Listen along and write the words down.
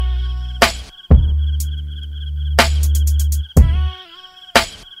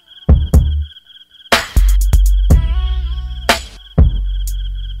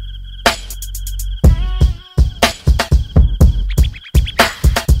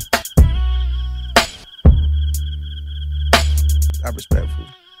respectful.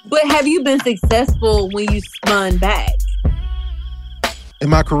 But have you been successful when you spun back? In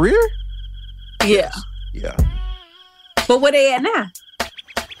my career? Yeah. Yeah. But where they at now?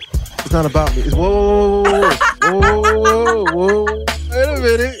 It's not about me. It's whoa. Wait a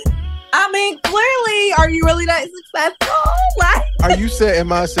minute. I mean, clearly, are you really that successful? Like, are you saying,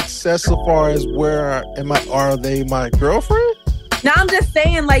 am I successful as far as are they my girlfriend? No, I'm just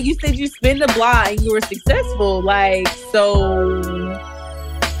saying, like, you said you spin the block and you were successful. Like, so,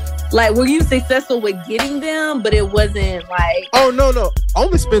 like, were you successful with getting them, but it wasn't like... Oh, no.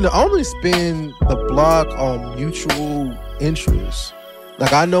 Only spin the block on mutual interests.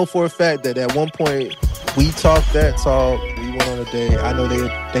 Like, I know for a fact that at one point we talked that talk. We went on a date. I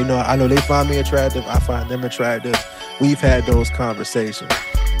know they find me attractive. I find them attractive. We've had those conversations.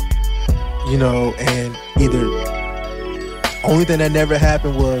 You know, and only thing that never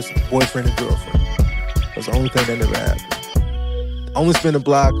happened was boyfriend and girlfriend. That's the only thing that never happened. Only spin the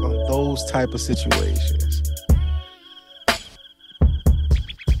block on those type of situations.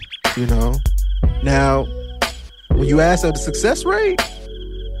 You know? Now, when you ask the success rate,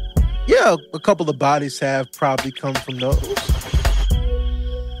 yeah, a couple of bodies have probably come from those.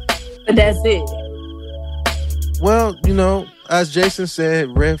 But that's it. Well, you know, as Jason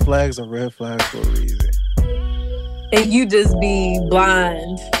said, red flags are red flags for a reason. And you just be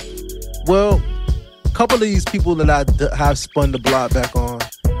blind. Well, a couple of these people that I have spun the block back on,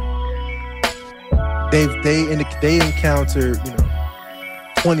 they encountered,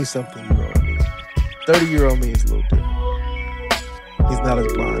 20-something-year-old me. 30-year-old me is a little different. He's not as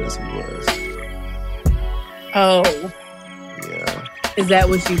blind as he was. Oh. Yeah. Is that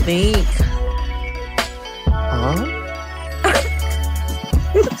what you think? Huh?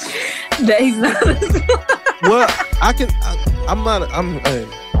 That he's not as blind. Well, I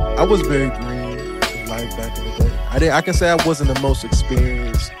was very green in life back in the day. I can say I wasn't the most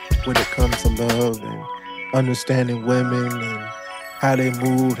experienced when it comes to love and understanding women and how they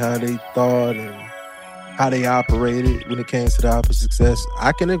moved, how they thought, and how they operated when it came to the opposite sex.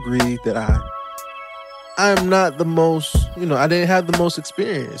 I can agree that I'm not the most, I didn't have the most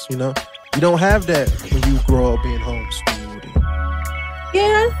experience, You don't have that when you grow up being homeschooled.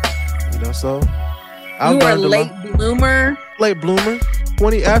 Yeah. So you were a late bloomer. Late bloomer.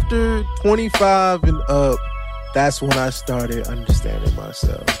 After 25 and up, that's when I started understanding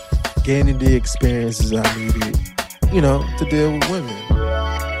myself, gaining the experiences I needed, to deal with women.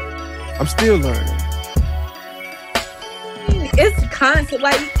 I'm still learning. It's constant,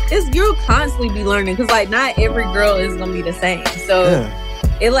 you'll constantly be learning because not every girl is gonna be the same. So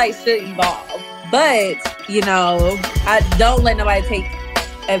it should evolve. But I don't let nobody take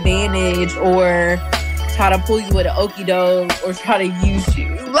advantage or try to pull you with an okie doke or try to use you.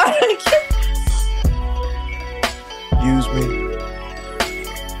 Use me.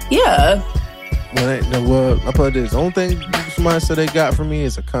 Yeah. Well, I put this. The only thing somebody said they got from me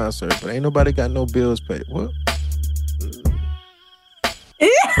is a concert, but ain't nobody got no bills paid. What?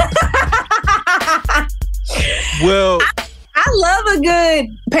 Well, I love a good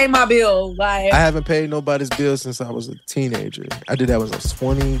pay my bills. I haven't paid nobody's bills since I was a teenager. I did that when I was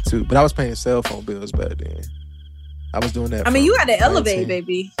 22, but I was paying cell phone bills back then. I was doing that. I mean, you got to elevate,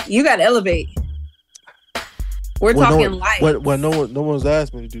 baby. You got to elevate. We're talking lights. Well, no one's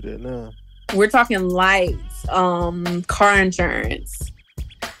asked me to do that now. We're talking lights, car insurance,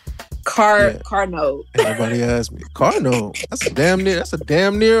 car note. Nobody asked me. Car note. That's a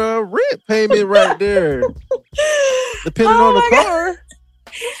damn near rent payment right there. Depending on the car.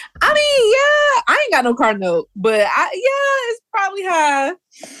 I mean, yeah, I ain't got no car note, but it's probably high.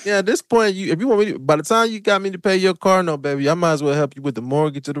 Yeah, at this point, if you want me, by the time you got me to pay your car note, baby, I might as well help you with the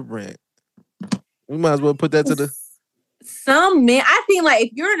mortgage or the rent. We might as well put that to the. Some men, I think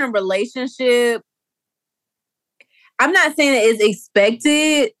if you're in a relationship, I'm not saying that it's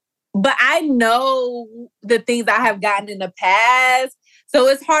expected, but I know the things I have gotten in the past. So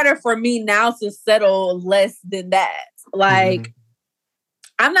it's harder for me now to settle less than that.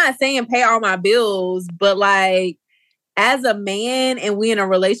 I'm not saying pay all my bills, but as a man and we in a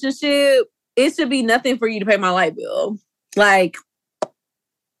relationship, it should be nothing for you to pay my light bill.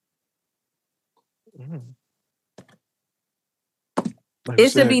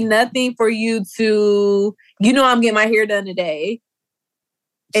 It should be nothing for you to, I'm getting my hair done today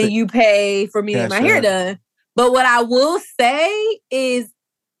and you pay for me to get my hair done. But what I will say is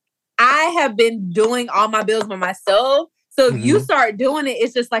I have been doing all my bills by myself. So if you start doing it,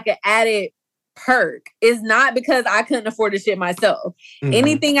 it's just an added perk. It's not because I couldn't afford the shit myself.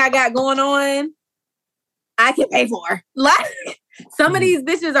 Anything I got going on, I can pay for. Some of these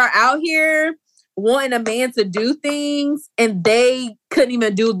bitches are out here wanting a man to do things and they couldn't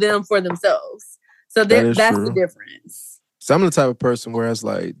even do them for themselves. So that's the difference. So I'm the type of person where it's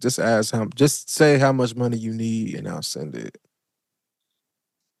like, just say how much money you need and I'll send it.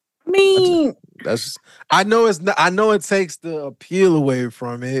 I mean, I know it takes the appeal away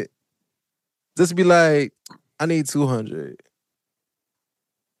from it. Just be like, I need 200.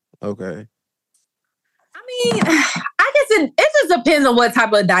 Okay. I mean, I guess it just depends on what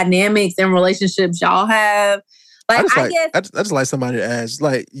type of dynamics and relationships y'all have. Like, I just like somebody to ask.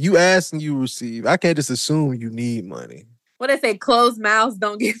 Like, you ask and you receive. I can't just assume you need money. What they say, closed mouths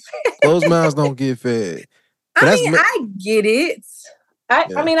don't get fed. Closed mouths don't get fed. But I get it.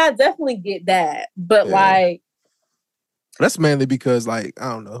 I mean, I definitely get that. But like, that's mainly because, like, I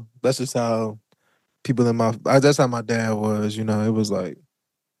don't know. That's just how people that's how my dad was, you know. It was like,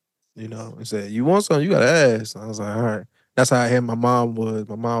 you know, he said, you want something, you gotta ask. And I was like, all right. That's how I had my mom was.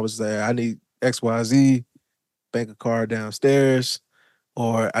 My mom was like, I need XYZ, bank a card downstairs,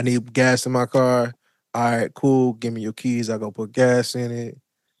 or I need gas in my car. All right, cool. Give me your keys. I go put gas in it.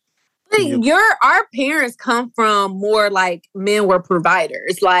 Our parents come from more like men were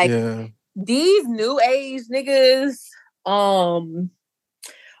providers. Like these new age niggas aren't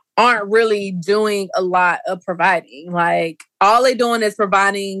really doing a lot of providing. Like all they doing is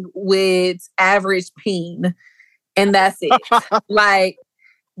providing with average peen, and that's it. Like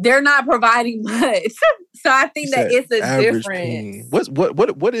they're not providing much. So I think that it's a difference.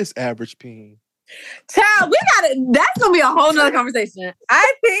 What is average peen? Child, that's gonna be a whole nother conversation.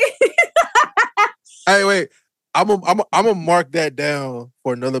 I think. Hey, wait. I'm gonna mark that down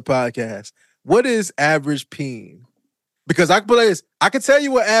for another podcast. What is average peen? Because I can tell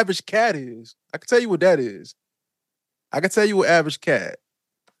you what average cat is. I can tell you what that is. I can tell you what average cat.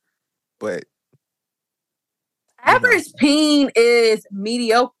 But average peen is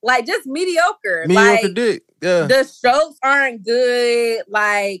mediocre, like just mediocre. Mediocre like, dick. Yeah. The strokes aren't good.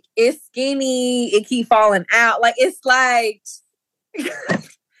 Like it's skinny. It keep falling out. Like it's like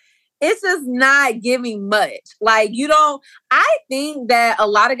it's just not giving much. Like I think that a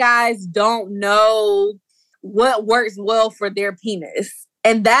lot of guys don't know what works well for their penis.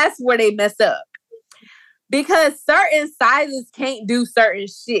 And that's where they mess up. Because certain sizes can't do certain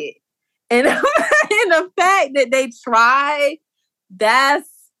shit. And, and the fact that they try,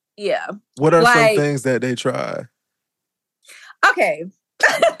 What are some things that they try? Okay.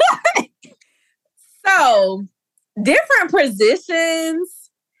 So, different positions,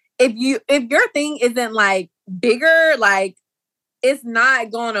 if your thing isn't like bigger, like it's not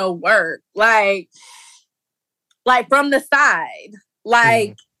gonna work. Like from the side.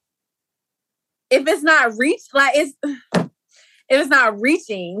 Like if it's not if it's not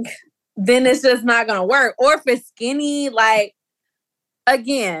reaching, then it's just not gonna work. Or if it's skinny, like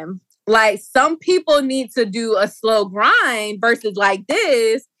again, like some people need to do a slow grind versus like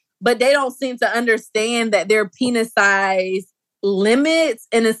this, but they don't seem to understand that their penis size limits,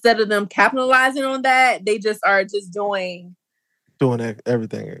 and instead of them capitalizing on that, they just are just doing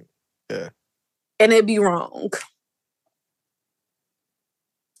everything. Yeah. And it'd be wrong.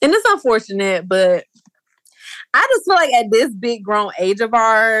 And it's unfortunate, but I just feel like at this big grown age of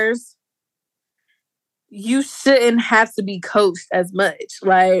ours, you shouldn't have to be coached as much.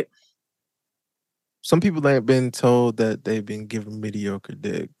 Like some people ain't been told that they've been given mediocre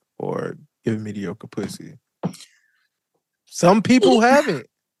dick or given mediocre pussy. Some people haven't.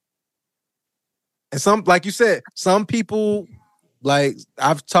 And some, like you said, some people, like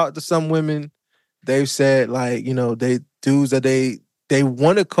I've talked to some women, they've said like, you know, dudes that they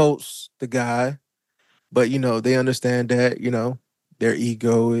want to coach the guy, but you know, they understand that, you know, their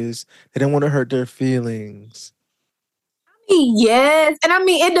ego is, they don't want to hurt their feelings. Yes. And I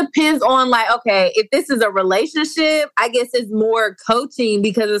mean, it depends on like, okay, if this is a relationship, I guess it's more coaching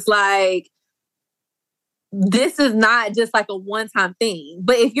because it's like, this is not just like a one-time thing.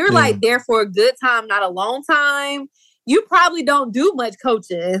 But if you're like there for a good time, not a long time, you probably don't do much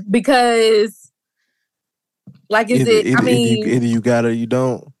coaching because like, either you got it or you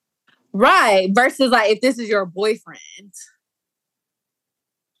don't. Right. Versus like if this is your boyfriend.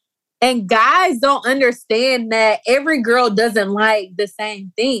 And guys don't understand that every girl doesn't like the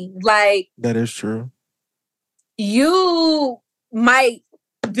same thing. Like that is true. You might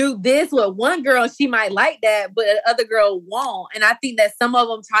do this with one girl, she might like that, but the other girl won't. And I think that some of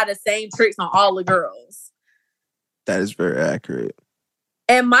them try the same tricks on all the girls. That is very accurate.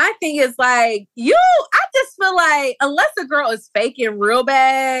 And my thing is like, I just feel like unless a girl is faking real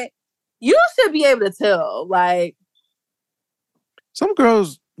bad, you should be able to tell. Like some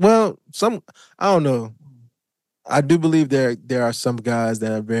girls, I don't know. I do believe there are some guys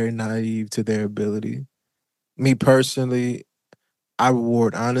that are very naive to their ability. Me personally, I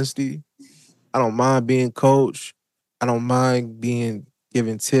reward honesty. I don't mind being coached. I don't mind being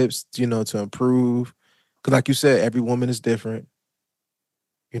given tips, to improve. Because, like you said, every woman is different.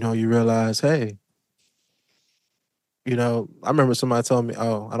 You realize, hey, I remember somebody told me,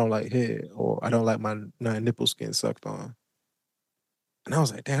 "Oh, I don't like head," or "I don't like my nipple skin sucked on." And I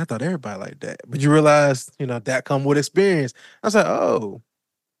was like, "Damn, I thought everybody liked that." But you realize, that come with experience. I was like, "Oh,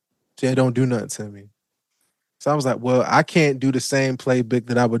 Jay, don't do nothing to me." So I was like, "Well, I can't do the same playbook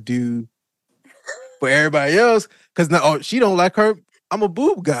that I would do for everybody else because now she don't like her. I'm a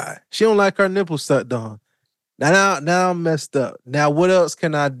boob guy. She don't like her nipples sucked on. Now I'm messed up. Now what else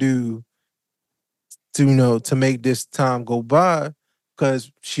can I do to make this time go by?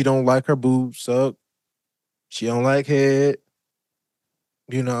 Because she don't like her boobs sucked. She don't like head.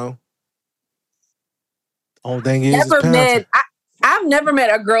 You know. Only thing is Never pound time. met. I've never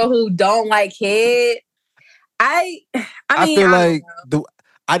met a girl who don't like head. I mean, feel I don't like know.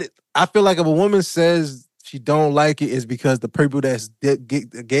 I feel like if a woman says she don't like it, is because the people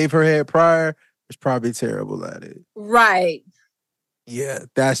gave her head prior is probably terrible at it. Right. Yeah,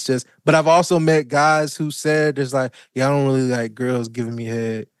 that's just. But I've also met guys who said there's like, yeah, I don't really like girls giving me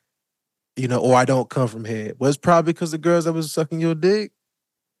head, or I don't come from head. Well, it's probably because the girls that was sucking your dick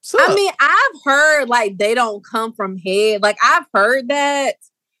suck. I mean, I've heard like they don't come from head. Like I've heard that,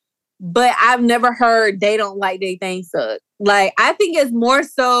 but I've never heard they don't like they thing suck. Like I think it's more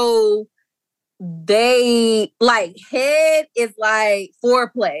so they like head is like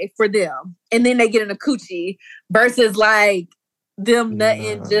foreplay for them, and then they get in a coochie versus like them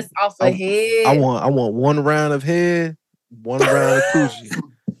nutting just off a head. I want one round of head, one round of coochie.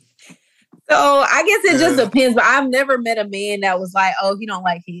 So I guess it just depends. But I've never met a man that was like, "Oh, he don't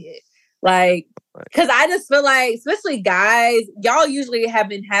like head." Like, because I just feel like, especially guys, y'all usually have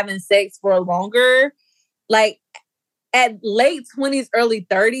been having sex for longer. Like at late 20s, early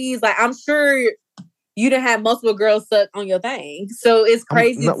 30s. Like I'm sure you done have multiple girls suck on your thing. So it's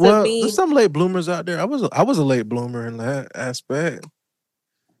crazy to me. There's some late bloomers out there. I was a late bloomer in that aspect.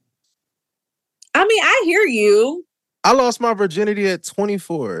 I mean, I hear you. I lost my virginity at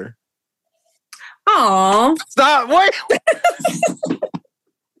 24. Aw. Stop. Wait.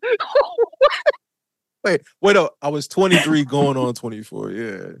 Oh, I was 23 going on 24.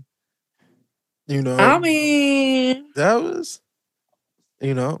 Yeah. I mean. That was,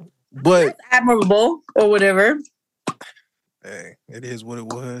 but. That's admirable or whatever. Hey, it is what it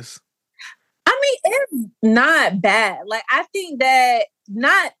was. I mean, it's not bad. Like, I think that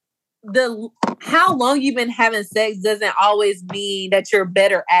how long you've been having sex doesn't always mean that you're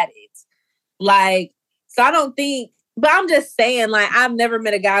better at it. Like, so I don't think, but I'm just saying, like, I've never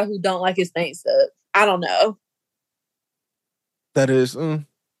met a guy who don't like his thing suck. I don't know. That is, I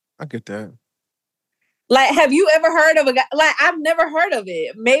get that. Like, have you ever heard of a guy? Like, I've never heard of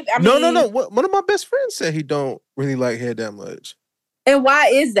it. Maybe, No. One of my best friends said he don't really like head that much. And why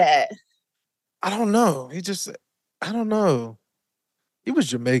is that? I don't know. I don't know. He was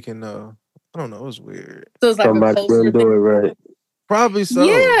Jamaican though. I don't know. It was weird. So it's like somebody didn't do it right. Probably so.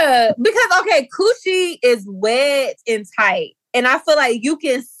 Yeah, because coochie is wet and tight, and I feel like you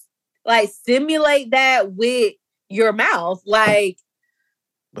can like simulate that with your mouth, like.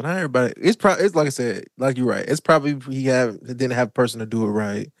 But not everybody. It's like I said, like you're right. It's probably he didn't have a person to do it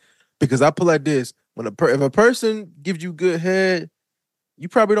right, because I put like this: if a person gives you good head, you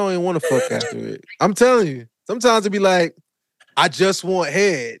probably don't even want to fuck after it. I'm telling you. Sometimes it'd be like, I just want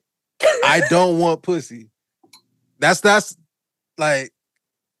head. I don't want pussy. That's like,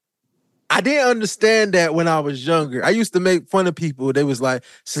 I didn't understand that when I was younger. I used to make fun of people. They was like,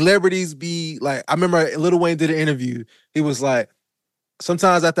 celebrities be like, I remember Lil Wayne did an interview. He was like,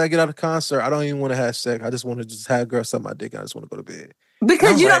 sometimes after I get out of concert, I don't even want to have sex. I just want to just have a girl suck my dick. I just want to go to bed.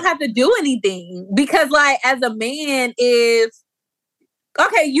 Because you don't have to do anything. Because like as a man,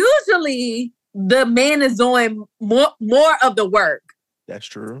 usually the man is doing more of the work. That's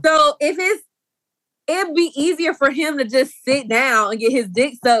true. So it'd be easier for him to just sit down and get his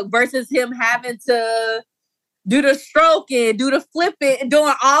dick sucked versus him having to do the stroking, do the flipping, and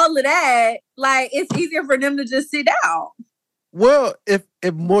doing all of that. Like it's easier for them to just sit down. Well,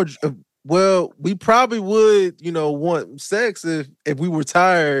 we probably would, want sex if we were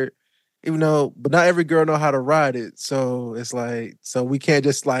tired, but not every girl know how to ride it. So it's like, so we can't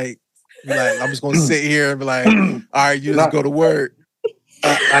just like, be like, I'm just going to sit here and be like, all right, you just go to work.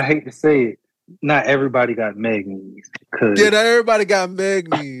 I hate to say it. Not everybody got meg knees. Yeah, not everybody got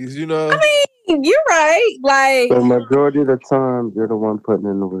meg knees, I mean, you're right. Like, the majority of the time, you're the one putting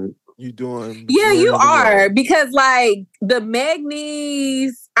in the work. You doing Yeah, you are. work. Because like the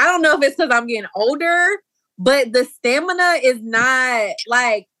Mcneils, I don't know if it's because I'm getting older, but the stamina is not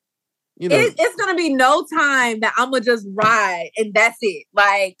like, it's going to be no time that I'm going to just ride and that's it.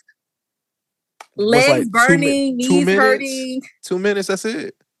 Like legs like burning, knees hurting. 2 minutes, that's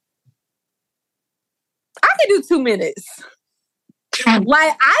it? I can do 2 minutes.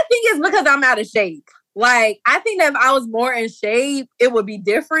 Like, I think it's because I'm out of shape. Like, I think that if I was more in shape, it would be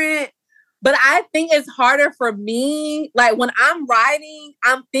different. But I think it's harder for me. Like, when I'm riding,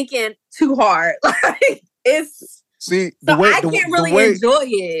 I'm thinking too hard. Like, it's... See, I can't really enjoy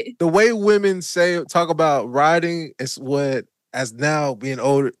it. The way women talk about riding is what, as now being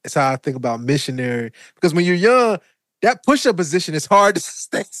older, it's how I think about missionary. Because when you're young, that push-up position is hard to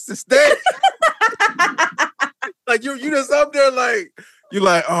stay. Like, you just up there like, you're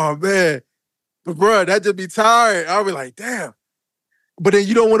like, oh, man. But, bro, that just be tired. I'll be like, damn. But then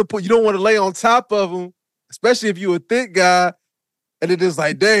you don't want to lay on top of them, especially if you're a thick guy. And it is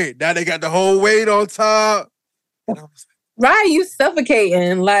like, dang, now they got the whole weight on top. Right, you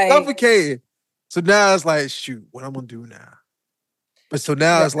suffocating. Suffocating. So now it's like, shoot, what I'm going to do now? But so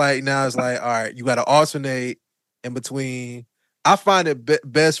now it's like, all right, you got to alternate in between. I find it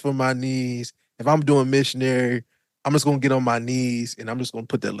best for my knees. If I'm doing missionary, I'm just going to get on my knees and I'm just going to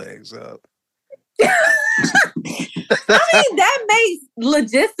put their legs up. I mean,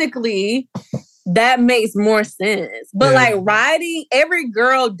 logistically, that makes more sense. But like riding, every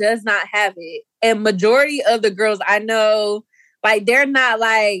girl does not have it. And majority of the girls I know, like they're not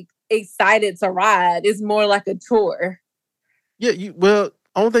like excited to ride. It's more like a chore. Yeah,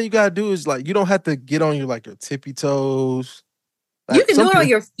 only thing you gotta do is like you don't have to get on your tippy toes. Like, you can do it on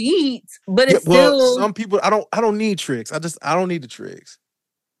your feet, but it's still. Some people I don't need tricks. I don't need the tricks.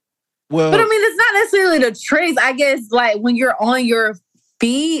 Well, but I mean, it's not necessarily the tricks. I guess like when you're on your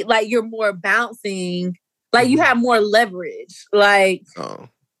feet, like you're more bouncing, like you have more leverage. Like, and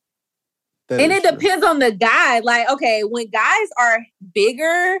it depends on the guy. Like, okay, when guys are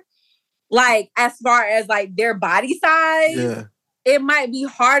bigger, like as far as like their body size, it might be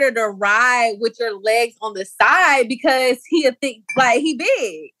harder to ride with your legs on the side because he'll think like he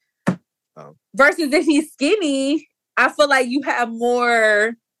big. Versus if he's skinny, I feel like you have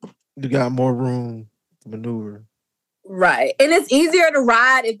more. You got more room to maneuver. Right. And it's easier to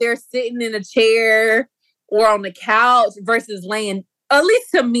ride if they're sitting in a chair or on the couch versus laying, at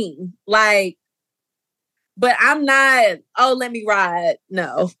least to me. Like, but I'm not, let me ride.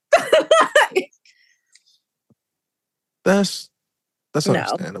 No. That's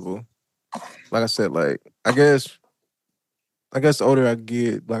understandable. Like I said, like, I guess the older I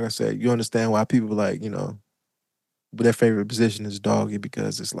get, like I said, you understand why people like, but their favorite position is doggy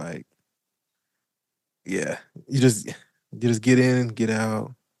because it's like, yeah, you just get in, get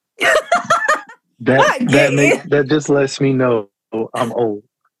out. That just lets me know I'm old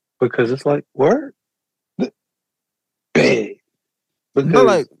because it's like word big. No,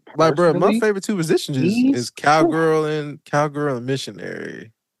 like bro, my favorite two positions is cowgirl and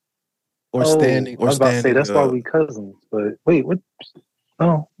missionary, or standing. Or I was about to say that's up. why we cousins. But wait, what?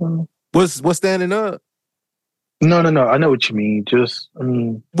 Oh, what's standing up? No. I know what you mean.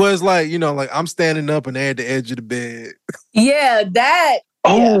 Well, it's like, like I'm standing up and they're at the edge of the bed. Yeah, that.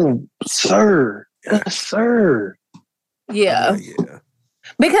 Oh, sir. Yes, sir. Yeah. Yeah.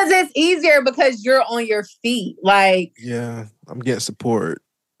 Because it's easier because you're on your feet. Like. Yeah, I'm getting support,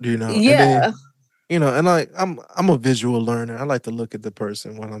 Yeah. And then, and like I'm a visual learner. I like to look at the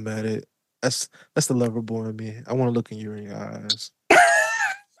person when I'm at it. That's the lover boy in me. I want to look in your eyes. I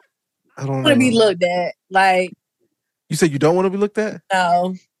don't want to be looked at. Like. You said you don't want to be looked at?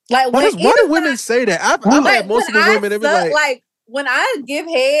 No. Like why do women say that? I've had most of the women that be like when I give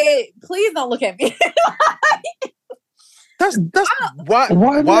head, please don't look at me. that's why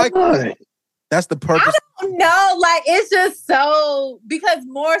that's the purpose. I don't know. Like it's just so because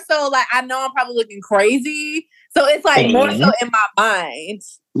more so like I know I'm probably looking crazy. So it's like more so in my mind.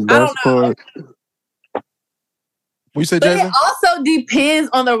 I don't know. What you say, but Jason? It also depends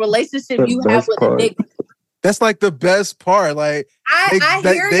on the relationship you have with a nigga. That's like the best part. Like I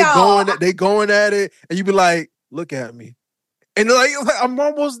hear y'all. They going at it, and you be like, "Look at me," and they're like, "I'm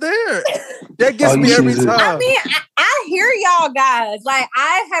almost there." That gets me every time. I mean, I hear y'all guys. Like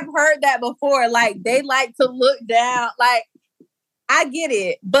I have heard that before. Like they like to look down. Like I get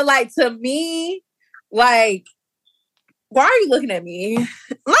it, but like to me, like, why are you looking at me?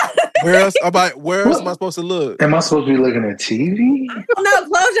 Where else am I supposed to look? Am I supposed to be looking at TV? I don't know.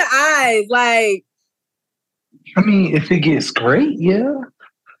 Close your eyes. Like. I mean, if it gets great, yeah.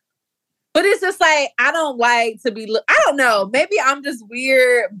 But it's just like, I don't like to be, I don't know. Maybe I'm just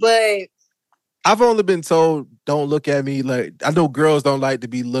weird, but. I've only been told, don't look at me. Like, I know girls don't like to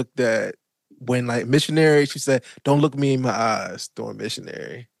be looked at when, like, missionary, she said, don't look me in my eyes during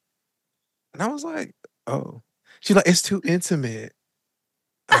missionary. And I was like, oh. She's like, it's too intimate.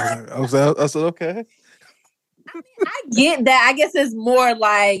 I said, okay. I get that. I guess it's more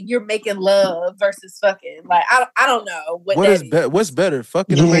like you're making love versus fucking. Like, I don't know what that is. What's better,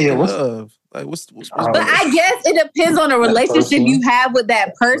 fucking or making love? Like, what's but I guess it depends on the relationship you have with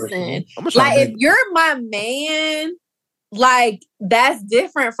that person. Like, if you're my man, like, that's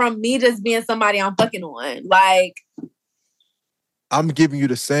different from me just being somebody I'm fucking on. Like, I'm giving you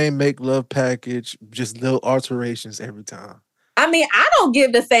the same make love package, just little alterations every time. I mean, I don't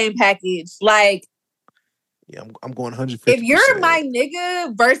give the same package. Like, yeah, I'm going 150%. If you're my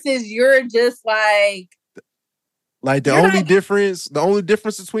nigga versus you're just like the only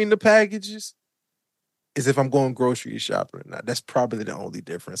difference between the packages is if I'm going grocery shopping or not. That's probably the only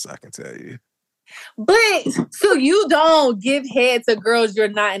difference I can tell you. But so you don't give head to girls you're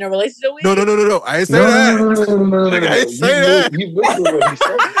not in a relationship with? No. I didn't say that. No. I didn't say that. You missed what he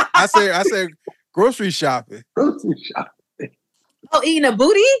said. I said grocery shopping. Grocery shopping. Oh, eating a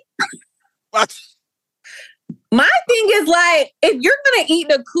booty? What? My thing is like, if you're gonna eat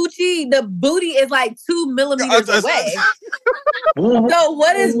the coochie, the booty is like 2 millimeters away. So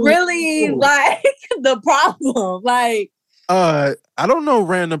what is really like the problem? Like, I don't know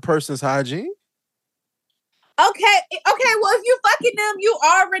random person's hygiene. Okay. Well, if you fucking them, you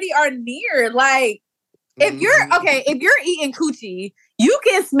already are near. Like, if you're eating coochie, you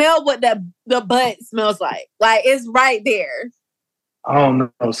can smell what the butt smells like. Like, it's right there. I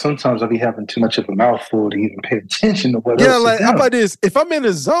don't know. Sometimes I be having too much of a mouthful to even pay attention to what else. Yeah, like how about this? If I'm in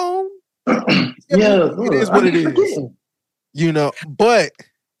a zone, it is what it is. You know, but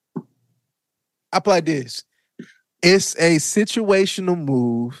I play this. It's a situational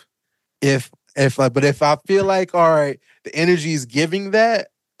move. If I feel like, all right, the energy is giving that,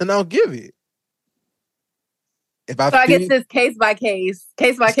 then I'll give it. I guess it's case by case.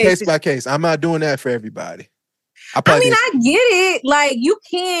 I'm not doing that for everybody. I get it. Like, you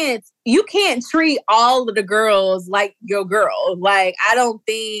can't treat all of the girls like your girl. Like, I don't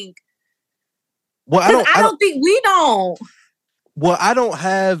think. Well, I don't think we don't. Well, I don't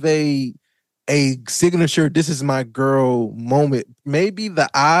have a signature. This is my girl moment. Maybe the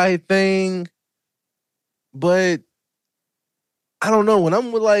eye thing, but I don't know. When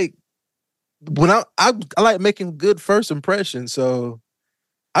I'm with I like making good first impressions, so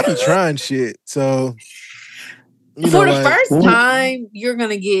I be trying shit. So. For the first time, you're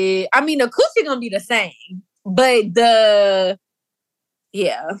gonna get. I mean, the coochie gonna be the same, but like,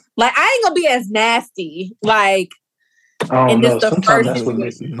 I ain't gonna be as nasty. Like, and this the first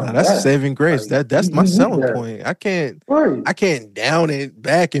situation. That's saving grace. That's my selling point. I can't down it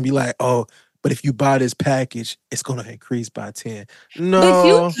back and be like, oh, but if you buy this package, it's gonna increase by 10. No, but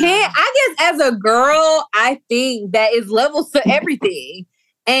you can't. I guess as a girl, I think that is levels to everything,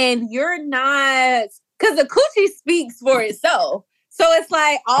 and you're not. Because the coochie speaks for itself. So it's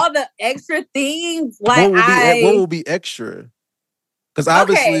like all the extra things. Like, what will be extra? Because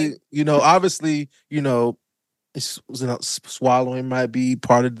obviously, swallowing might be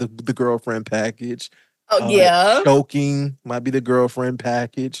part of the girlfriend package. Oh, yeah. Choking might be the girlfriend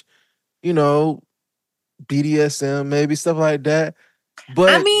package. BDSM, maybe stuff like that. But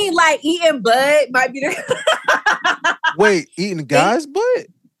I mean, like, eating butt might be the. Wait, eating a guy's butt?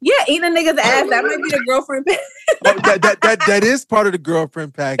 Yeah, eating a nigga's ass, that might be the girlfriend package. That is part of the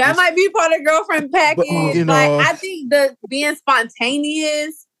girlfriend package. That might be part of the girlfriend package. But, I think the being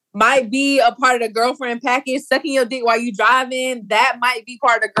spontaneous might be a part of the girlfriend package. Sucking your dick while you driving, that might be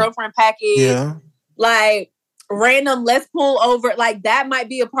part of the girlfriend package. Yeah. Like, random, let's pull over. Like, that might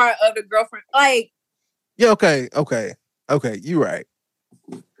be a part of the girlfriend. Like. Yeah, okay. You're right.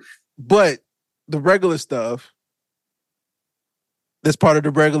 But the regular stuff, that's part of the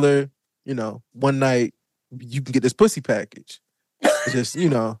regular, one night you can get this pussy package. It's just,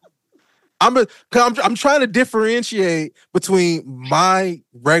 I'm trying to differentiate between my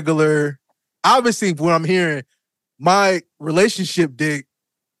regular, obviously when I'm hearing my relationship dick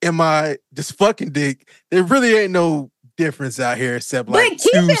and my just fucking dick, there really ain't no difference out here except like. But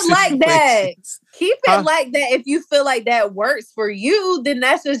keep it like that. Keep it like that. If you feel like that works for you, then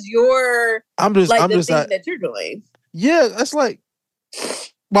that's just your. That you're doing. Yeah, that's like.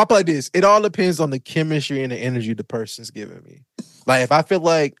 Well, I like this. It all depends on the chemistry and the energy the person's giving me. Like, if I feel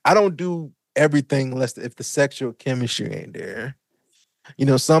like I don't do everything unless if the sexual chemistry ain't there.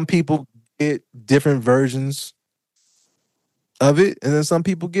 Some people get different versions of it, and then some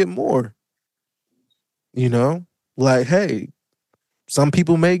people get more. You know, like, hey, some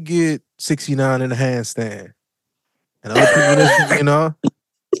people may get 69 in a handstand, and other people just,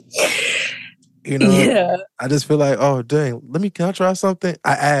 Yeah. I just feel like, oh dang, can I try something?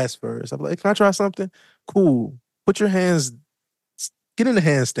 I asked first. I'm like, can I try something? Cool. Put your hands, get in the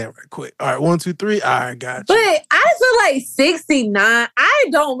handstand right quick. All right, 1, 2, 3. All right, got But you. I feel like 69, I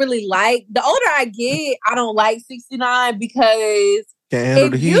don't really like, the older I get, I don't like 69 because Can't handle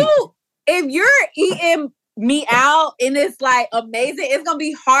the heat. If you're eating me out and it's like amazing, it's gonna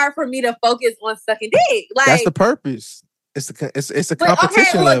be hard for me to focus on sucking dick. Like, that's the purpose. It's a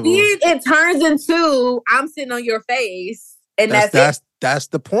competition level. Then it turns into I'm sitting on your face, and that's it. That's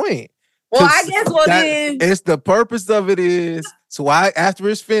the point. Well, I guess then it's the purpose of it is so after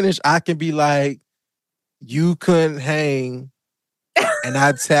it's finished, I can be like, you couldn't hang, and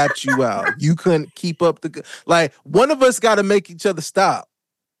I tapped you out. You couldn't keep up like one of us got to make each other stop,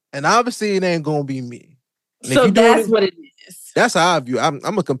 and obviously it ain't gonna be me. And so that's what it is. That's how I view.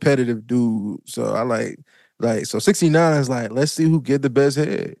 I'm a competitive dude, so I like so 69 is like, let's see who get the best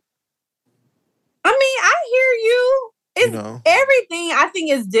head. I mean, I hear you. It's everything. I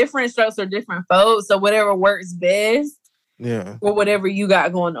think is different strokes for different folks. So whatever works best. Yeah. Or whatever you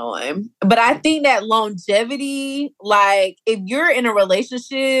got going on. But I think that longevity, like if you're in a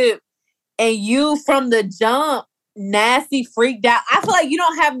relationship and you from the jump nasty freaked out, I feel like you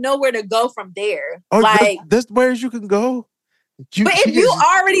don't have nowhere to go from there. Oh, like there's where you can go. But if you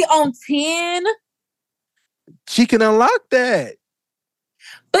already on 10, she can unlock that.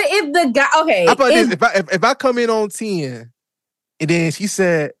 But if the guy, okay, how about this? If I come in on 10 and then she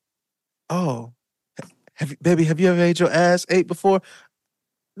said, "Oh, baby, have you ever ate your ass ate before?"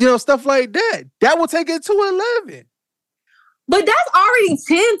 Stuff like that. That will take it to 11. But that's already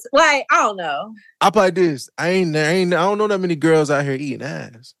 10. Like, I don't know. I'll play this. I don't know that many girls out here eating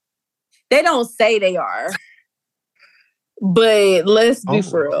ass. They don't say they are. But let's be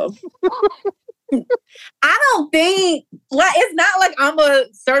for real. I don't think, like, it's not like I'm a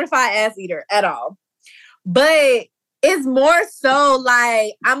certified ass eater at all. But it's more so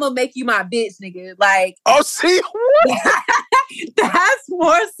like, I'm going to make you my bitch, nigga. Like, oh, see? That's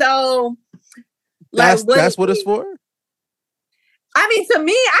more so. Like, that's what it's for? I mean, to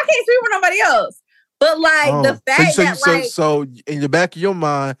me, I can't speak for nobody else. But like the fact so in the back of your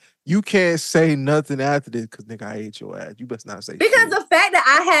mind, you can't say nothing after this because nigga, I ate your ass. You best not say because shit. The fact that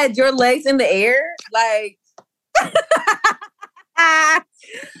I had your legs in the air, like,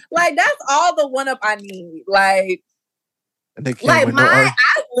 like that's all the one up I need. Like I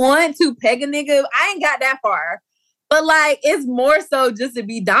want to peg a nigga. I ain't got that far, but like it's more so just to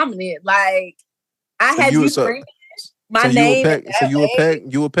be dominant. Like I had you screaming my name. You a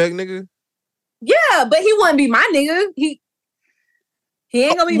peg nigga? Yeah, but he wouldn't be my nigga. He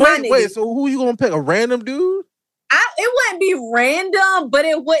ain't gonna be my nigga. Wait, so who you gonna pick? A random dude? It wouldn't be random, but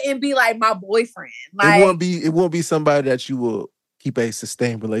it wouldn't be like my boyfriend. Like it won't be somebody that you will keep a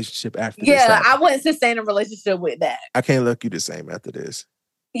sustained relationship after. Yeah, I wouldn't sustain a relationship with that. I can't look you the same after this.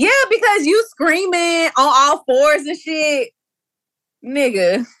 Yeah, because you screaming on all fours and shit,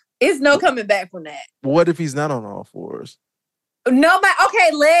 nigga. It's no coming back from that. What if he's not on all fours? Nobody.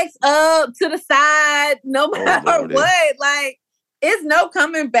 Okay, legs up to the side. No matter what, like it's no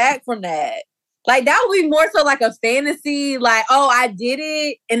coming back from that. Like that would be more so like a fantasy. Like, oh, I did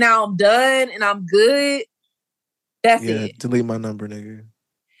it and now I'm done and I'm good. That's it. Delete my number, nigga.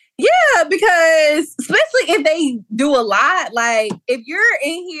 Yeah, because especially if they do a lot, like if you're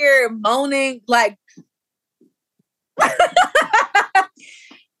in here moaning, like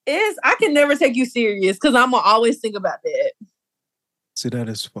I can never take you serious because I'm gonna always think about that. See, that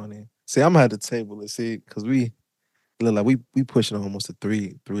is funny. See, I'm gonna have to table it. See, because we look like we pushing almost a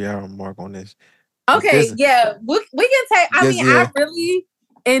 3-hour mark on this. Okay, we can take. I mean, I really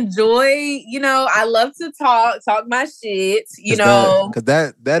enjoy. I love to talk my shit. Because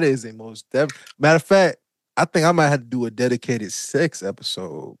that is a most matter of fact. I think I might have to do a dedicated sex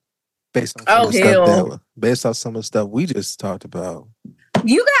episode based on some of the stuff we just talked about.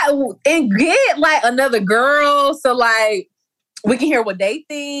 You got and get like another girl, so like we can hear what they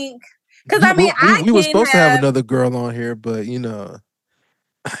think. Because I mean, we were supposed to have another girl on here, but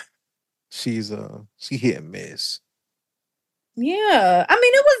she hit and miss. Yeah, I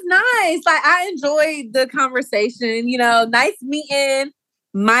mean, it was nice. Like I enjoyed the conversation. Nice meeting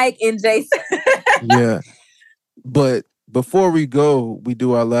Mike and Jason. Yeah, but before we go, we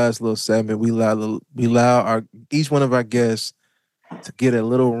do our last little segment. We allow each one of our guests to get a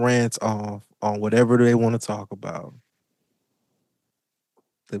little rant off on whatever they want to talk about.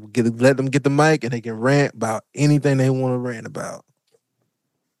 Let them get the mic and they can rant about anything they want to rant about.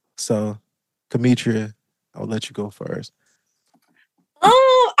 So, Kametria, I'll let you go first. I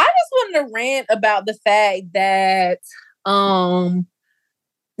just wanted to rant about the fact that niggas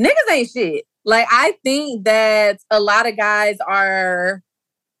ain't shit. Like, I think that a lot of guys are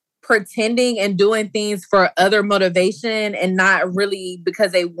pretending and doing things for other motivation and not really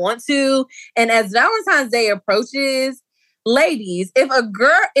because they want to. And as Valentine's Day approaches, ladies, if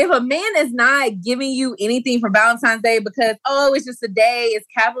a man is not giving you anything for Valentine's Day because, oh, it's just a day, it's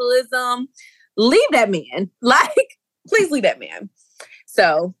capitalism, leave that man. Like, please leave that man.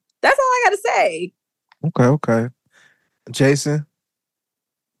 So that's all I got to say. Okay. Jason?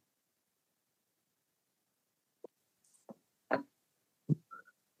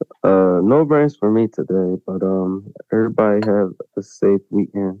 No brands for me today, but everybody have a safe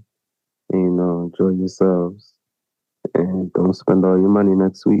weekend. And, enjoy yourselves. And don't spend all your money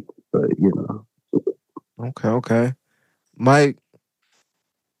next week, but Okay. Mike?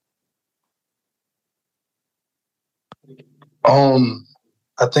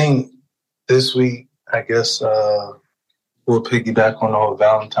 I think this week, I guess we'll piggyback on the whole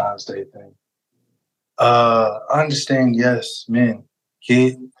Valentine's Day thing. I understand, yes, men,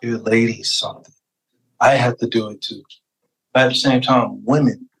 get your ladies something. I have to do it too. But at the same time,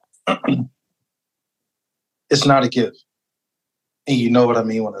 women, it's not a gift. And you know what I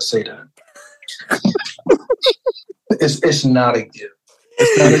mean when I say that. It's not a gift.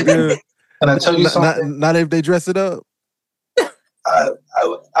 It's not a gift. And I tell you something. Not if they dress it up.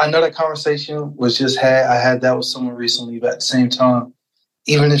 I know that conversation was just had. I had that with someone recently, but at the same time,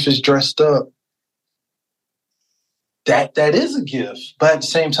 even if it's dressed up, that is a gift. But at the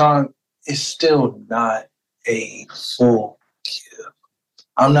same time, it's still not a full gift.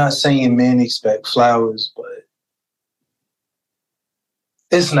 I'm not saying men expect flowers, but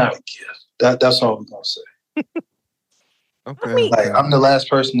it's not a gift. That's all we're gonna say. Okay. Like, I'm the last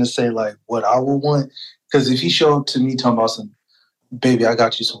person to say like what I would want, because if you show up to me talking about some, baby, I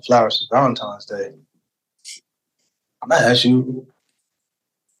got you some flowers for Valentine's Day, I'm gonna ask you,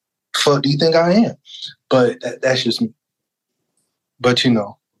 fuck do you think I am? But that's just me. But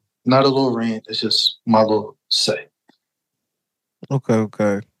not a little rant. It's just my little say.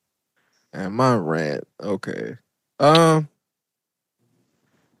 Okay. And my rant. Okay. I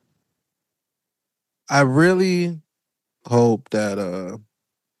really hope that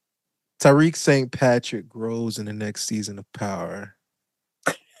Tariq St. Patrick grows in the next season of Power.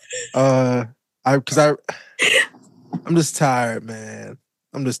 I'm just tired, man.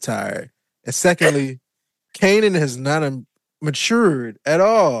 I'm just tired. And secondly, Kanan has not matured at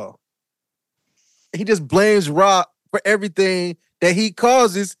all. He just blames Rock for everything that he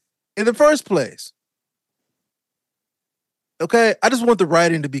causes in the first place. Okay? I just want the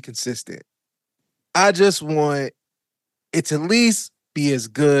writing to be consistent. I just want it to at least be as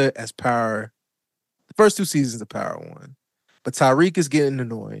good as Power. The first 2 seasons of Power 1. But Tyreek is getting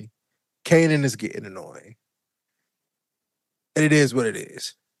annoying. Kanan is getting annoying. And it is what it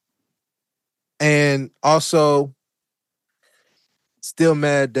is. And also, still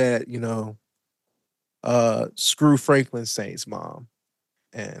mad that, screw Franklin Saint's mom.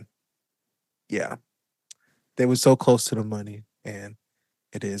 And yeah, they were so close to the money, and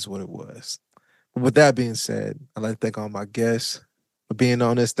it is what it was. But with that being said, I'd like to thank all my guests for being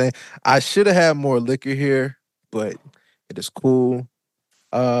on this thing. I should have had more liquor here, but it is cool.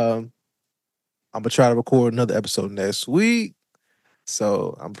 I'm going to try to record another episode next week.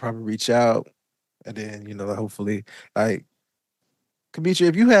 So I'm probably reach out and then, hopefully, like, Kametria,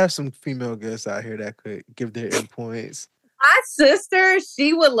 if you have some female guests out here that could give their endpoints. My sister,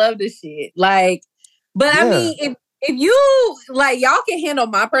 she would love this shit. Like, but yeah. I mean, if you, like, y'all can handle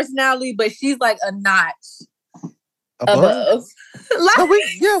my personality, but she's like a notch above. Like, no,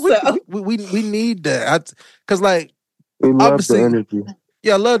 we need that. Because, like, we love the energy.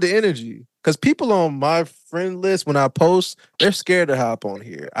 Yeah, I love the energy. Because people on my friend list, when I post, they're scared to hop on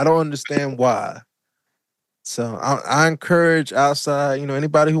here. I don't understand why. So I encourage outside,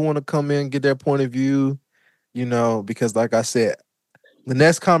 anybody who want to come in, get their point of view, because like I said, the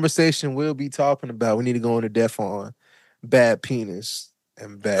next conversation we'll be talking about, we need to go into depth on bad penis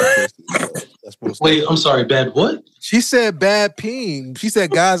and bad pussy. So that's Wait, I'm sorry, bad what? She said bad peen. She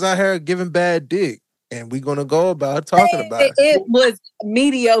said guys out here giving bad dick. And we're going to go about talking about it. It was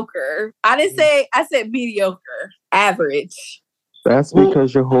mediocre. I said mediocre. Average. That's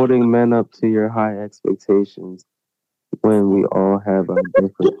because you're holding men up to your high expectations when we all have a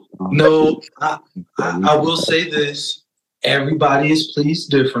different... No, I will say this. Everybody is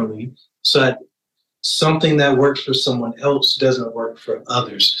pleased differently. So that something that works for someone else doesn't work for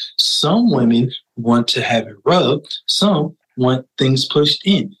others. Some women want to have it rubbed. Some want things pushed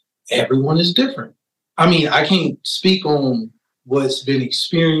in. Everyone is different. I mean, I can't speak on what's been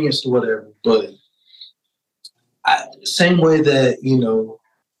experienced or whatever, but same way that, you know,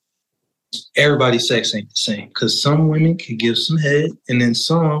 everybody's sex ain't the same. Because some women can give some head, and then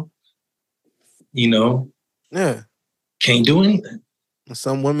some, you know, can't do anything.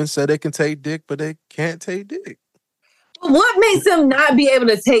 Some women say they can take dick, but they can't take dick. What makes them not be able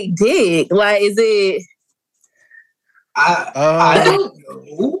to take dick? Like, is it? I don't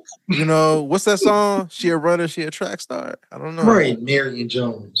know. You know, what's that song? She a runner, she a track star. I don't know. Right, Marion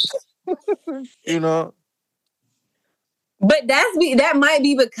Jones. You know. But that might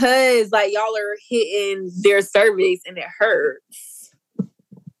be because like y'all are hitting their cervix and it hurts.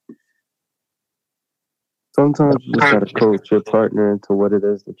 Sometimes you just gotta coach your partner into what it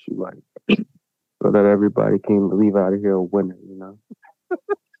is that you like, so that everybody can leave out of here a winner. You know.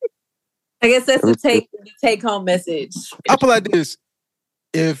 I guess that's the take home message. I'll put it like this: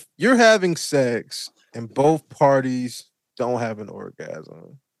 if you're having sex and both parties don't have an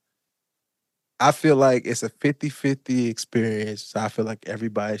orgasm, I feel like it's a 50-50 experience. So I feel like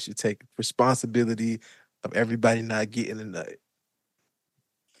everybody should take responsibility of everybody not getting a nut.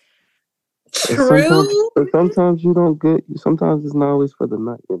 True. But sometimes you don't get. Sometimes it's not always for the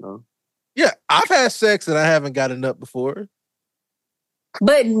nut. You know. Yeah, I've had sex and I haven't got a nut before.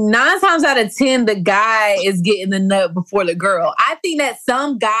 But 9 times out of 10, the guy is getting the nut before the girl. I think that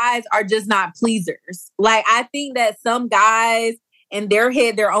some guys are just not pleasers. Like, I think that some guys in their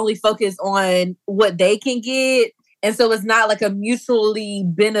head, they're only focused on what they can get. And so it's not like a mutually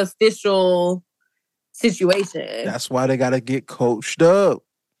beneficial situation. That's why they got to get coached up.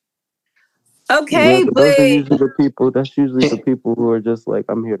 Okay, yeah, but those are usually the people. That's usually the people who are just like,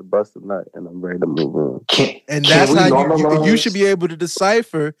 I'm here to bust a nut and I'm ready to move on. And that's how you should be able to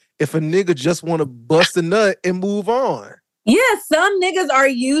decipher if a nigga just want to bust a nut and move on. Yeah, some niggas are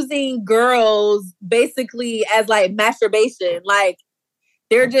using girls basically as like masturbation. Like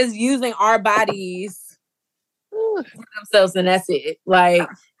they're just using our bodies for themselves, and that's it. Like.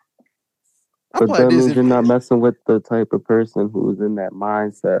 But that means you're not messing with the type of person who's in that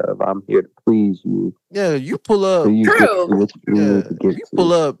mindset of I'm here to please you. Yeah, you pull up. So you True. You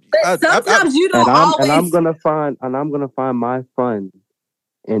pull up. But sometimes you don't always. And I'm gonna find my fun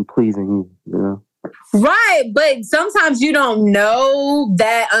in pleasing you. You know. Right, but sometimes you don't know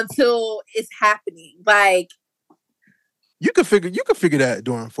that until it's happening. Like you can figure that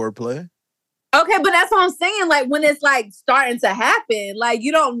during foreplay. Okay, but that's what I'm saying. Like when it's like starting to happen, like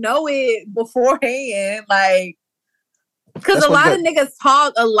you don't know it beforehand. Like because a lot of niggas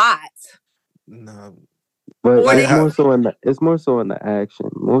talk a lot. No, but it's more so in the action.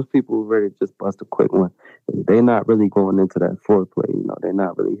 Most people ready to just bust a quick one. They're not really going into that foreplay. You know, they're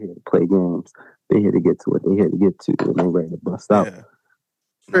not really here to play games. They're here to get to what they're here to get to, and they're ready to bust out. Yeah.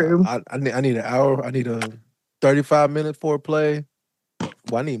 True. I need an hour. I need a 35-minute foreplay.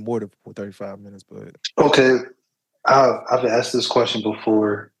 Well, I need more than 35 minutes, but okay. I've asked this question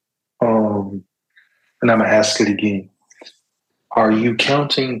before, and I'm gonna ask it again. Are you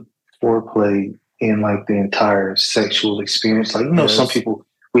counting foreplay in like the entire sexual experience? Like yes. Some people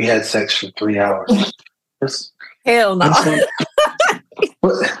we had sex for 3 hours. Hell no.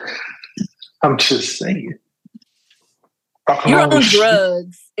 I'm just saying. You're on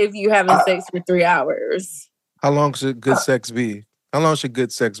drugs if you having sex for 3 hours. How long should good sex be? How long should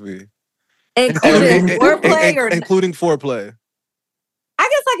good sex be? Including foreplay or including foreplay? I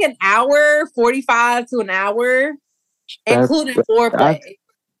guess like an hour, 45 to an hour, including foreplay.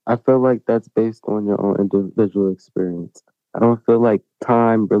 I feel like that's based on your own individual experience. I don't feel like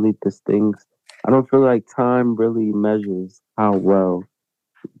time really distincts. I don't feel like time really measures how well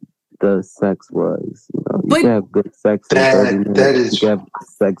the sex was. You know, you can have good sex in 30 minutes. You can have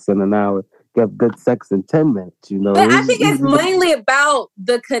sex in an hour. You have good sex in 10 minutes, you know. But I think it's mainly about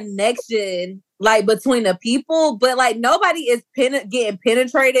the connection, like, between the people. But, like, nobody is getting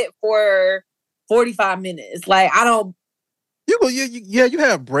penetrated for 45 minutes. Like, I don't... You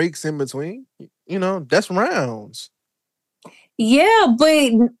have breaks in between. You know, that's rounds. Yeah,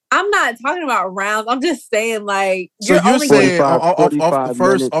 but I'm not talking about rounds. I'm just saying, like... So you're only saying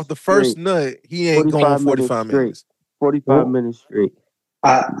off the first nut, he ain't going 45 minutes. 45 minutes straight.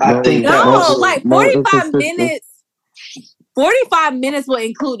 I think like 45 minutes. 45 minutes will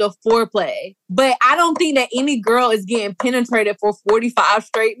include the foreplay, but I don't think that any girl is getting penetrated for 45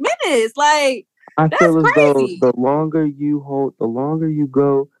 straight minutes. Like I that's feel as crazy. though the longer you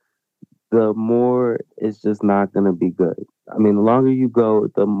go, the more it's just not gonna be good. I mean, the longer you go,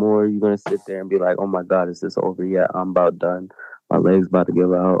 the more you're gonna sit there and be like, "Oh my God, is this over yet? I'm about done. My leg's about to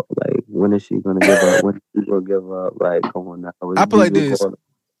give out. Like, when is she gonna give up? When is she gonna give up? Like, come on now." I feel like this.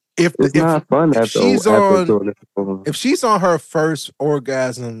 It's not fun if she's on doing it before. if she's on her first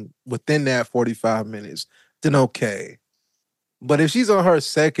orgasm within that 45 minutes, then okay. But if she's on her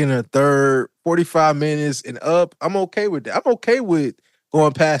second or third, 45 minutes and up, I'm okay with that. I'm okay with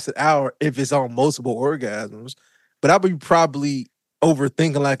going past an hour if it's on multiple orgasms. But I'll be probably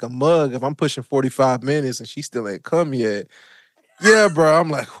overthinking like a mug if I'm pushing 45 minutes and she still ain't come yet. Yeah, bro. I'm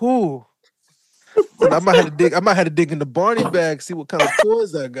like, whoo. So I might have to dig in the Barney bag, see what kind of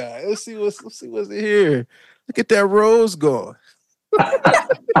toys I got. Let's see what's in here. Look at that rose going.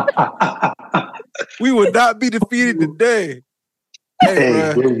 We would not be defeated today.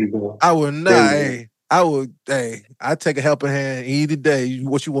 Hey, bro. There you go. I would not. I'd take a helping hand any day.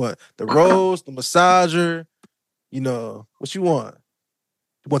 What you want? The rose, the massager, what you want?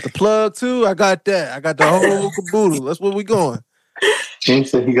 You want the plug too? I got that. I got the whole caboodle. That's where we going.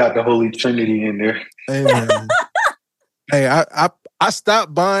 James said he got the Holy Trinity in there. Hey, man. Hey, I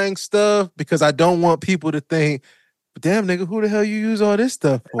stopped buying stuff because I don't want people to think, damn, nigga, who the hell you use all this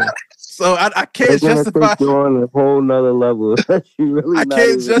stuff for? So I can't justify. You're on a whole nother level. I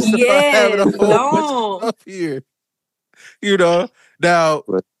can't justify having a whole bunch of stuff here. Now.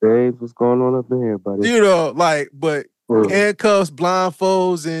 But James, what's going on up in here, buddy? But handcuffs,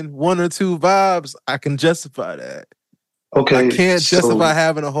 blindfolds, and one or two vibes, I can justify that. Okay. I can't justify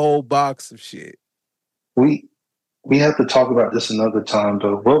having a whole box of shit. We have to talk about this another time,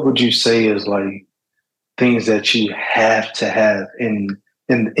 but what would you say is like things that you have to have in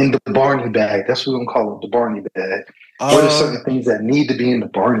the Barney bag? That's what I'm calling it, the Barney bag. What are certain things that need to be in the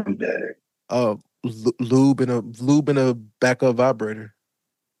Barney bag? Lube and a backup vibrator.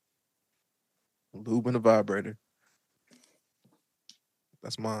 Lube and a vibrator.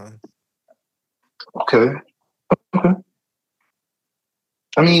 That's mine. Okay.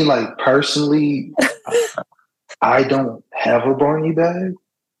 I mean, like, personally, I don't have a Barney bag.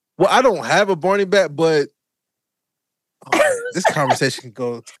 Well, I don't have a Barney bag, but this conversation can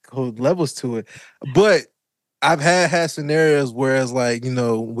go levels to it. But I've had scenarios where it's like,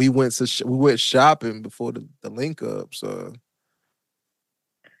 we went shopping before the link up. So,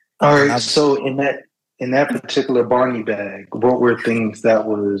 all right. So in that particular Barney bag, what were things that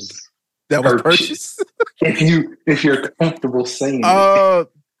was purchased? if you're comfortable saying it.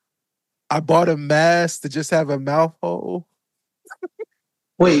 I bought a mask to just have a mouth hole.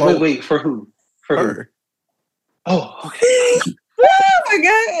 Wait. For who? For her. Who? Oh, okay. Oh my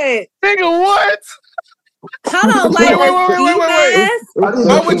god. Nigga, what? Hold on, like wait.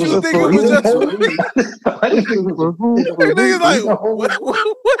 Why would you think it was just for me? Niggas like,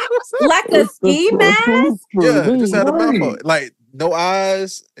 what's that? Like a ski mask? Yeah, it just had a mouth hole. Like no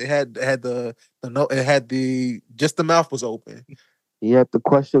eyes. It had just the mouth was open. You have to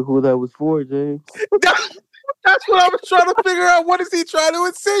question who that was for, James. That's what I was trying to figure out. What is he trying to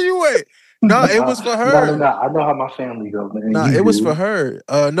insinuate? No, it was for her. No. I know how my family goes, man. No, it was for her.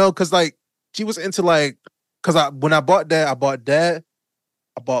 No, because like she was into like, because when I bought that, I bought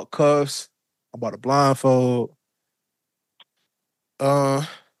cuffs, I bought a blindfold. What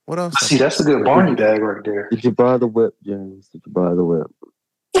else? See, that's a good Barney bag right there. Did you buy the whip, James? Did you buy the whip?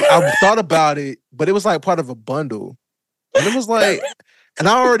 I thought about it, but it was like part of a bundle. And it was like, and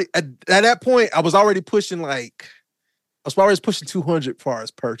I already, at that point, I was already pushing 200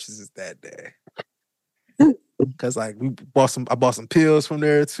 parts purchases that day. Because like I bought some pills from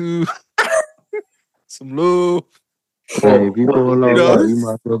there too. Some lube. Hey, if you going all out, you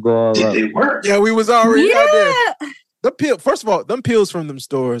might as well go all out. Did it work? Yeah, we was already out there. First of all, them pills from them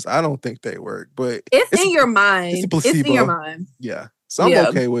stores, I don't think they work, but it's in your mind. It's a placebo. It's in your mind. Yeah. So I'm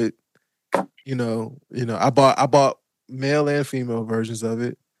okay with, I bought male and female versions of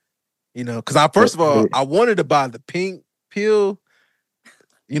it. Because I wanted to buy the pink pill,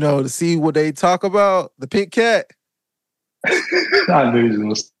 to see what they talk about. The pink cat. I knew you was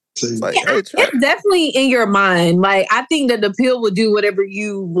going to say. It's definitely in your mind. Like, I think that the pill would do whatever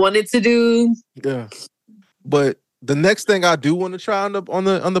you want it to do. Yeah. But the next thing I do want to try on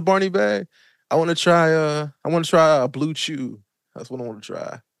the Barney bag, I want to try a blue chew. That's what I want to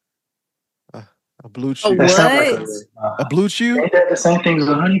try. A blue chew. A blue chew? Ain't that the same thing as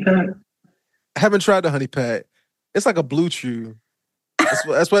a honey pack? I haven't tried the honey pack. It's like a blue chew.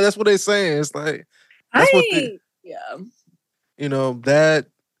 That's what they're saying. It's like I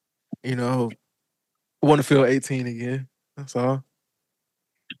want to feel 18 again. That's all.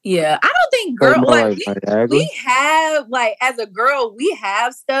 Yeah, I don't think we have as a girl we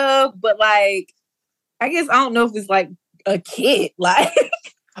have stuff, but like I guess I don't know if it's like a kid like.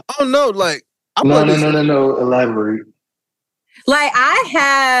 Oh no, like no. Elaborate. Like I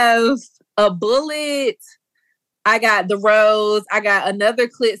have a bullet, I got the rose. I got another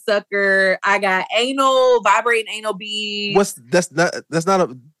clit sucker. I got vibrating anal beads. That's not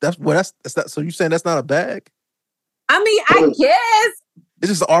so you saying that's not a bag? I mean, I guess it's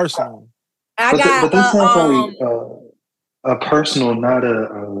just an arsenal. But that sounds like a personal, not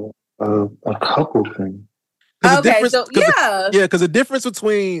a couple thing. Okay, so because the difference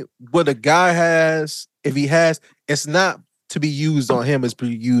between what a guy has, if he has, it's not to be used on him, it's to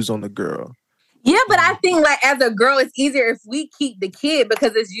be used on the girl. Yeah, but I think like as a girl, it's easier if we keep the kid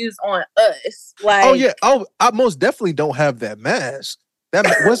because it's used on us. Like, I most definitely don't have that mask.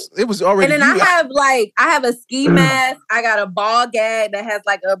 It was already. And then I have a ski mask. I got a ball gag that has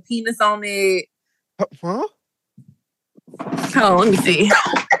like a penis on it. Huh? Oh, let me see.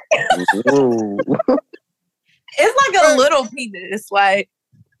 It's like a little penis. Like,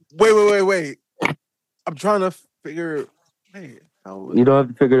 wait. I'm trying to figure. Hey. You don't have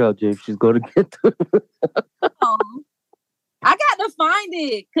to figure it out, James. She's going to get to it. I got to find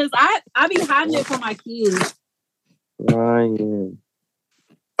it because I be hiding it for my kids. Ryan.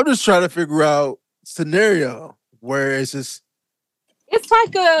 I'm just trying to figure out scenario where it's just. It's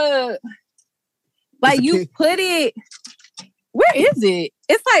like you put it. Where is it?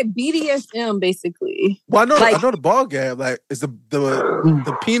 It's like BDSM basically. Well, I know the ball gag. Like, is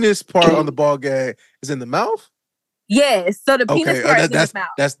the penis part on the ball gag is in the mouth? Yes, so the penis part is in the mouth.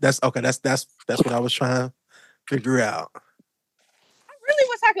 That's okay. That's what I was trying to figure out. I really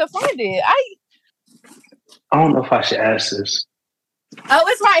wish I could find it. I don't know if I should ask this. Oh,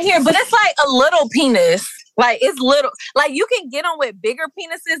 it's right here, but it's like a little penis. Like it's little. Like you can get on with bigger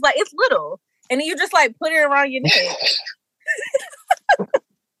penises. Like it's little, and then you just like put it around your neck. Wait,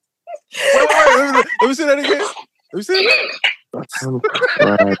 let me see that again. Let me see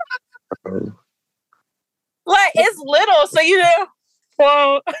that. Like it's little, so you know.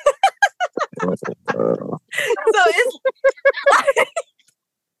 Well, so it's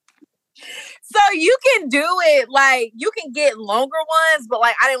so you can do it. Like you can get longer ones, but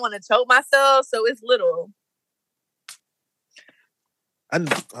like I didn't want to choke myself, so it's little. I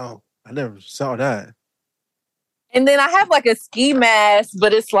never saw that. And then I have like a ski mask,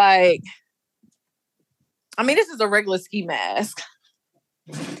 but it's like, I mean, this is a regular ski mask.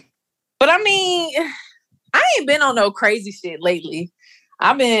 But I mean, I ain't been on no crazy shit lately.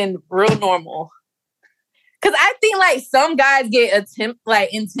 I've been real normal. Cause I think like some guys get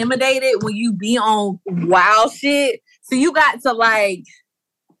intimidated when you be on wild shit. So you got to like,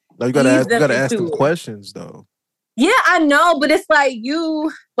 no, you gotta ask them questions though. Yeah, I know, but it's like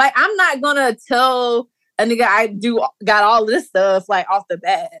I'm not gonna tell a nigga I got all this stuff like off the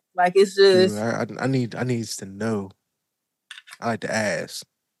bat. Like it's just I need to know. I like to ask.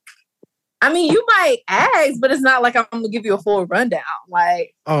 I mean, you might ask, but it's not like I'm gonna give you a full rundown.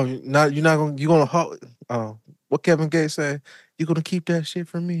 Like, you gonna what Kevin Gates say? You gonna keep that shit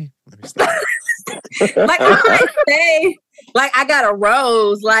from me? Let me stop. Like I might say, like I got a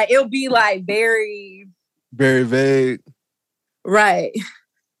rose. Like it'll be like very, very vague, right?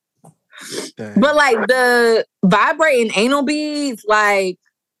 Dang. But like the vibrating anal beads, like,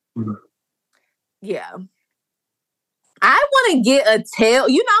 yeah. I want to get a tail.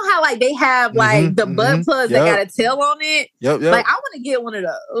 You know how like they have like the butt plugs that got a tail on it? Yep. Like I want to get one of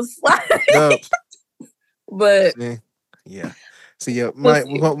those. But yeah. See, we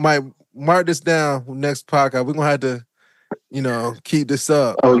might mark this down next podcast. We're gonna have to, keep this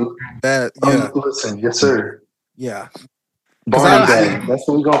up. Listen, yes, sir. Yeah. Barney Bag. That's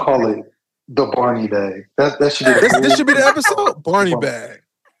what we're gonna call it. The Barney Bag. That should be this should be the episode. Barney Bag.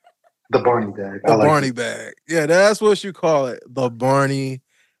 The Barney Bag. The Barney Bag. Yeah, that's what you call it. The Barney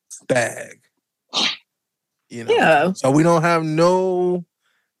Bag. Yeah. So we don't have no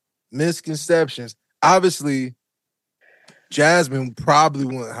misconceptions. Obviously, Jasmine probably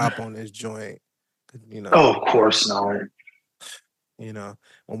wouldn't hop on this joint. Oh, of course not. When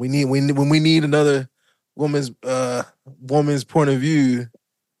we need another woman's point of view,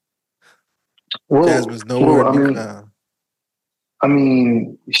 Jasmine's nowhere to be found. I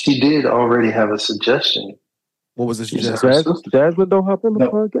mean, she did already have a suggestion. What was the suggestion? Jasmine don't hop on the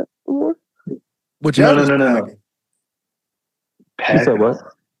podcast anymore? Well, Jasmine's packing. You said what?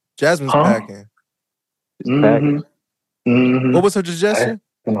 Jasmine's packing. Packing. Mm-hmm. What was her suggestion?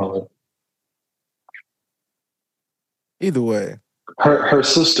 Either way. Her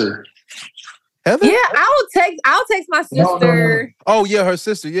sister. Heather? Yeah, I'll text my sister. No. Oh yeah, her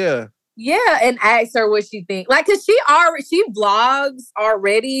sister, yeah. Yeah, and ask her what she thinks. Like, cause she vlogs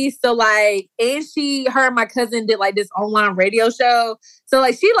already. So like, and her and my cousin did like this online radio show. So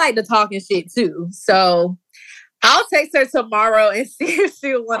like, she liked to talk and shit too. So I'll text her tomorrow and see if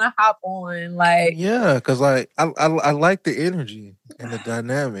she'll want to hop on. Like, yeah, because like I like the energy and the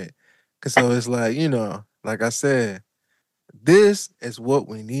dynamic. Cause so it's like, like I said, this is what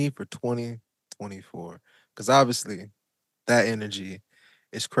we need for 2024. Because obviously that energy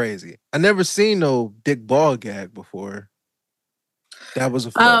is crazy. I never seen no dick ball gag before. That was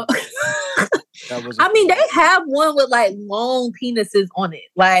a um, that was. I mean, they have one with like long penises on it.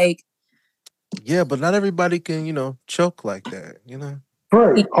 Like, yeah, but not everybody can, choke like that.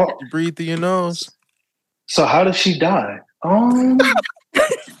 Right. You breathe through your nose. So how does she die? I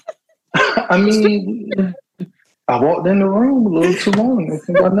mean, I walked in the room a little too long. I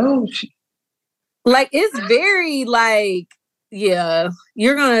think I know. Like, it's very like, yeah,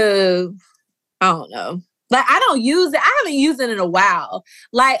 you're gonna, I don't know. Like, I don't use it. I haven't used it in a while.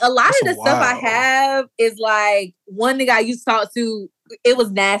 Like, a lot of the stuff I have is like one nigga I used to talk to, it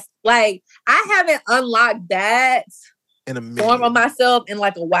was nasty. Like, I haven't unlocked that in a form of myself in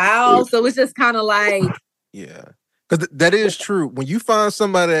like a while. So it's just kind of like, yeah. Because that is true. When you find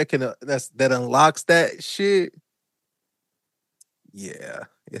somebody that unlocks that shit, yeah,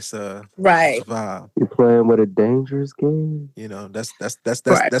 it's right. It's a vibe. You're playing with a dangerous game.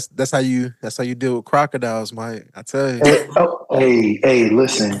 That's how you deal with crocodiles, Mike. I tell you. Hey,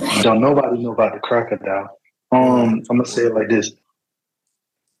 listen! Don't nobody know about the crocodile. I'm gonna say it like this.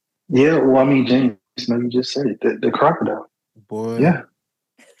 Yeah, well, I mean, James, you just said it. The crocodile. Boy. Yeah.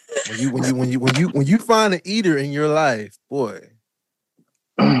 When you find an eater in your life, boy.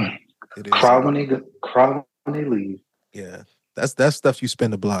 Cry when they leave. Yeah. That's stuff you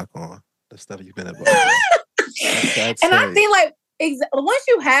spend a block on. That's stuff you spend a block on. And I think like once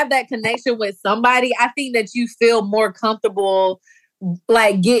you have that connection with somebody, I think that you feel more comfortable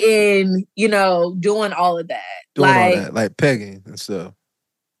like getting, doing all of that. Doing all that, like pegging and stuff.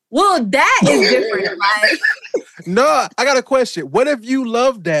 Well, that is different. Like, no, I got a question. What if you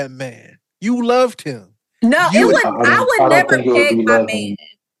loved that man? You loved him. No, I would never peg my man.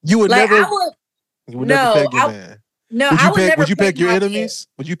 You would like, never. You would never peg your man. No, I would never. Would you peg your enemies?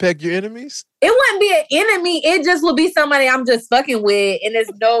 Would you peg your enemies? It wouldn't be an enemy. It just would be somebody I'm just fucking with, and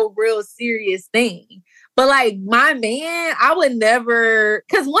it's no real serious thing. But like my man, I would never.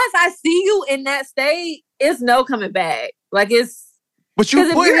 Because once I see you in that state, it's no coming back. Like it's. But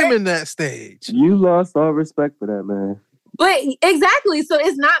you put him in that stage. You lost all respect for that man. But exactly, so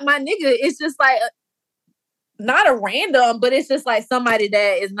it's not my nigga. It's just like not a random, but it's just like somebody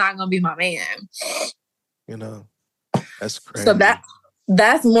that is not gonna be my man. That's crazy. So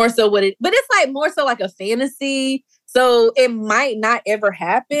that's more so what it. But it's like more so like a fantasy. So it might not ever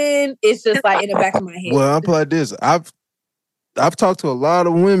happen. It's just like in the back of my head. Well, I'm like this. I've talked to a lot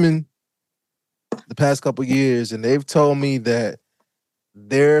of women the past couple of years, and they've told me that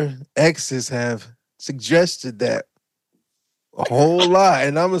their exes have suggested that a whole lot,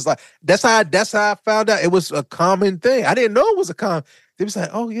 and I was like, that's how I found out it was a common thing. I didn't know it was a common. They was like,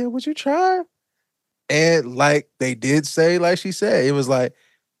 oh yeah, would you try? And like they did say, like she said, it was like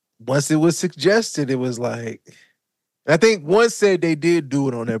once it was suggested, it was like I think one said they did do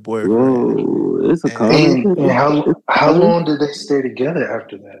it on their boyfriend. Whoa, it's a common thing. How long did they stay together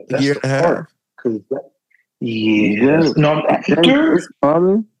after that? That's a year and a half. Yeah. No, it's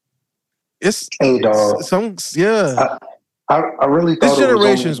common. It's hey dog. I really thought this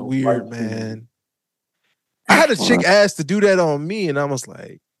generation's weird, man. I had a chick ask to do that on me, and I was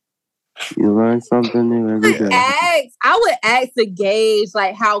like, you learn something new every day. I would ask to gauge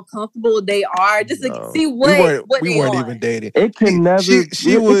like how comfortable they are, just to see what we weren't even dating. It can never. It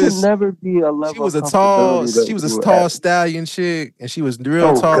can never be a level. She was a tall stallion chick, and she was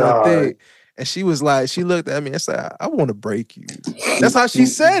real tall and thick. And she was like, she looked at me and said, I want to break you. That's how she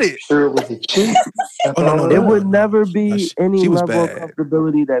said it. Sure it was a chick? No. It would never be any level of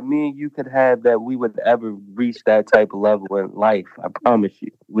comfortability that me and you could have that we would ever reach that type of level in life. I promise you.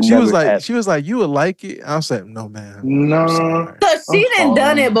 She was like, you would like it? I said, no, man. No. So she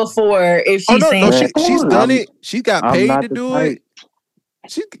done it before. If she's she's done it. She got paid to do it.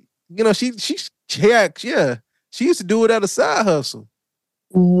 She used to do it at a side hustle.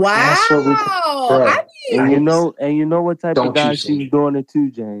 Wow. And you know what type of guy she was doing it to,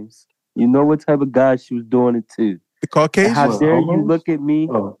 James. You know what type of guy she was doing it to. The Caucasian. How dare you look at me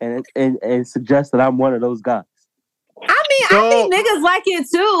and suggest that I'm one of those guys? I mean, I think niggas like it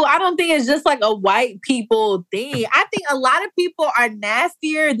too. I don't think it's just like a white people thing. I think a lot of people are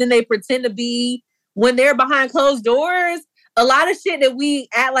nastier than they pretend to be when they're behind closed doors. A lot of shit that we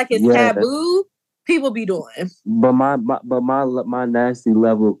act like is taboo, people be doing. But my nasty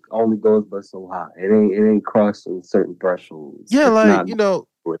level only goes but so high. It ain't crossing certain thresholds. Yeah, it's like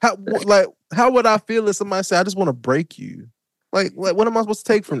How would I feel if somebody said, I just want to break you? Like, what am I supposed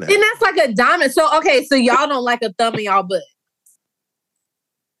to take from that? And that's like a dominant. So, okay, so y'all don't like a thumb in y'all butt.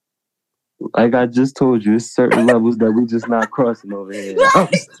 Like I just told you, it's certain levels that we just not crossing over here. I'm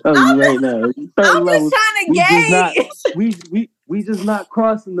just telling you right now. I'm just trying to gauge. We just not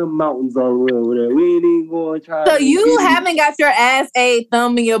crossing the mountains all the way over there. We ain't even going to try. So you haven't got your ass a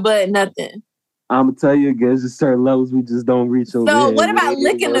thumb in your butt, nothing. I'm gonna tell you again, there's just certain levels we just don't reach over here. So what about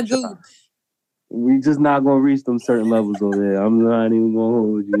licking the gooch? We just not gonna reach them certain levels over there. I'm not even gonna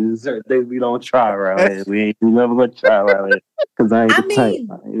hold you. There's certain things we don't try around here. We ain't never gonna try around here because I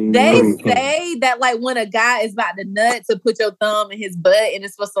ain't they say that like when a guy is about to nut to put your thumb in his butt and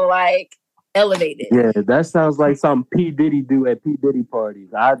it's supposed to like elevate it. Yeah, that sounds like something P Diddy do at P Diddy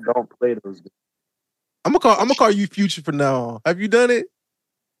parties. I don't play those. I'm gonna call you Future from now on. Have you done it?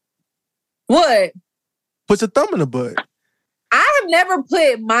 What? Put your thumb in the butt. I have never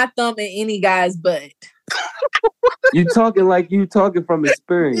put my thumb in any guy's butt. You talking from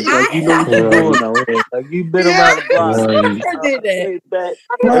experience. Like you know what you're doing out here. Like you've been around the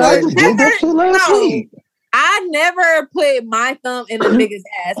block. I never put my thumb in a nigga's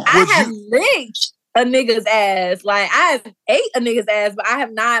ass. I have licked a nigga's ass. Like I have ate a nigga's ass, but I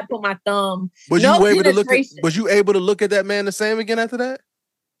have not put my thumb. Was you able to look at that man the same again after that?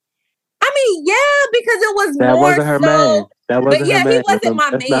 I mean, yeah, because it was that more wasn't her man. That wasn't her man. He wasn't my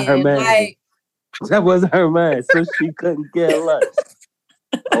man. Not her man. Like, that wasn't her man, so she couldn't get less.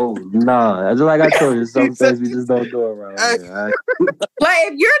 Oh nah, just like I told you, some things we just don't do around here. Like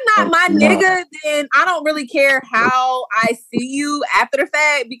if you're not my nigga, then I don't really care how I see you after the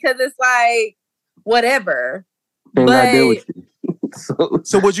fact because it's like whatever. But I deal with you.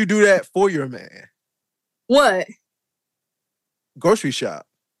 So would you do that for your man? What? Grocery shop.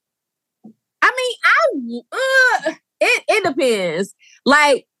 I mean, it depends.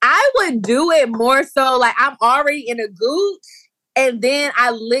 Like, I would do it more so like I'm already in a gooch and then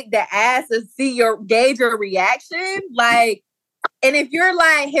I lick the ass and gauge your reaction. Like, and if you're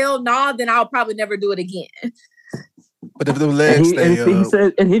like, hell no, then I'll probably never do it again. But if the legs stay up.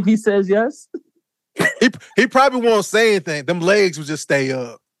 And if he says yes? He probably won't say anything. Them legs will just stay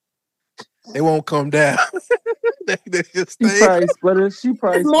up. They won't come down. they just stay. She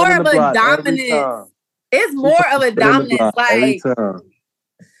probably it's more of a dominance. It's more of a dominance. Like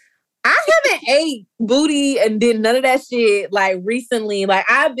I haven't ate booty and did none of that shit like recently. Like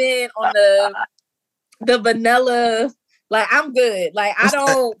I've been on the vanilla. Like I'm good. Like I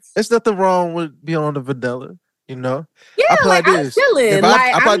don't. There's nothing wrong with being on the vanilla. You know. Yeah, like I'm chilling.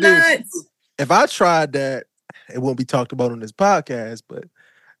 If I tried that, it won't be talked about on this podcast. But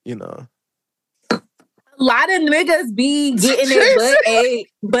you know. A lot of niggas be getting their butt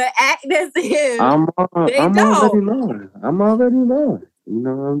ate, but act as if I'm already knowing. You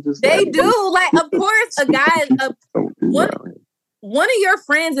know, I'm just. They do. Like, of course, a guy, one of your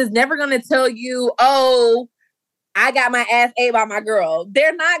friends is never gonna tell you, "Oh, I got my ass ate by my girl."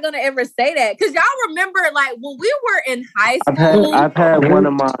 They're not gonna ever say that because y'all remember, like when we were in high school. I've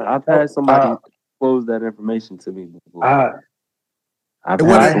had somebody disclose that information to me before.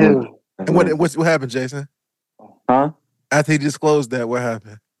 What happened, Jason? Huh? After he disclosed that, what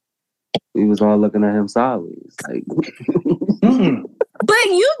happened? We was all looking at him sideways, like. But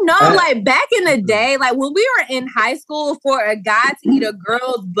you know, like back in the day, like when we were in high school, for a guy to eat a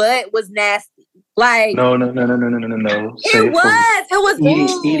girl's butt was nasty. Like no. It was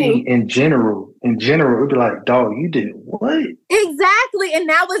eating in general. In general, it'd be like, dog, you did what? Exactly, and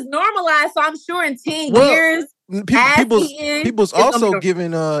that was normalized. So I'm sure in 10 years. People's also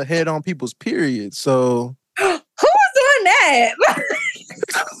giving head on people's periods. So who's doing that?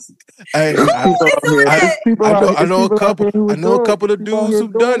 I know a couple of dudes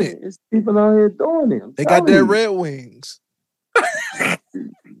who've done it. It's people out here doing it. They got their Red Wings.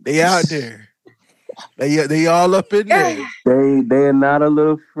 They out there. They all up in there. They're not a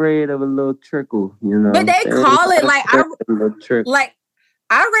little afraid of a little trickle, you know. But they call it like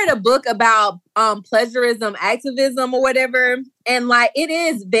I read a book about pleasurism, activism, or whatever, and like it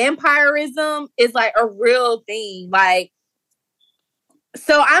is vampirism is like a real thing. Like,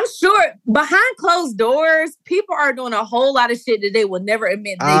 so I'm sure behind closed doors, people are doing a whole lot of shit that they will never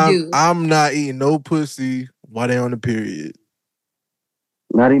admit they do. I'm not eating no pussy while they on the period.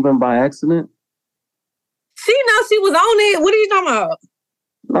 Not even by accident. She knows she was on it. What are you talking about?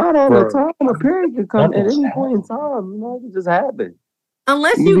 Not all the time. A period can come at any point in time. You know, it can just happen.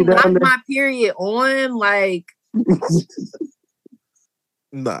 Unless you knock my period on, like.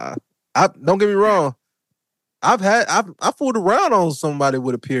 Nah. Don't get me wrong. I fooled around on somebody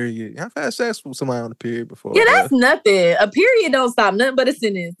with a period. I've had sex with somebody on a period before. Yeah, that's nothing. A period don't stop nothing but a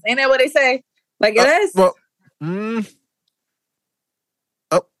sentence. Ain't that what they say? Like that's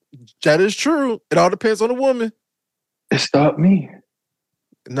that is true. It all depends on the woman. It stopped me.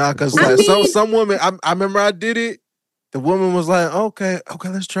 Nah, because like some women, I remember I did it. The woman was like, okay,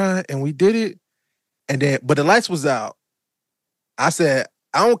 let's try it. And we did it. And then, but the lights was out. I said,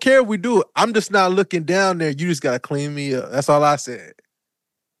 I don't care if we do it. I'm just not looking down there. You just got to clean me up. That's all I said.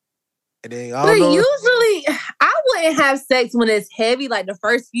 And then, usually, I wouldn't have sex when it's heavy, like the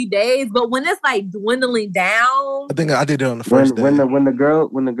first few days. But when it's like dwindling down. I think I did it on the first day. When the girl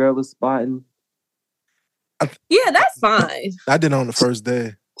was spotting. Yeah, that's fine. I did it on the first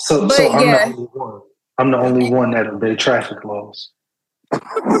day. So I'm the only one. I'm the only one that obey traffic laws.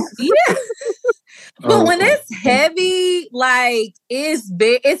 Yeah. But when it's heavy, like it's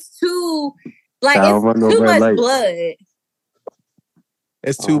too much blood.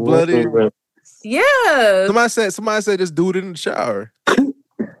 It's too bloody. Yeah. Somebody said just do it in the shower.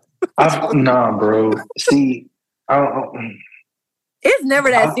 Nah, bro. See, it's never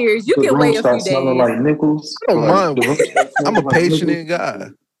that serious. You can wait a few days. Smelling like nickels. I don't mind. I'm a patient guy.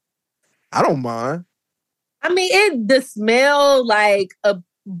 I don't mind. I mean, the smell like a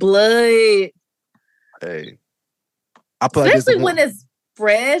blood. Hey, especially when it's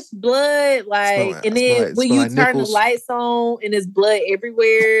fresh blood, like, and then when you turn the lights on and there's blood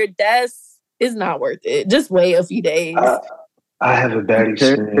everywhere, it's not worth it. Just wait a few days. I have a bad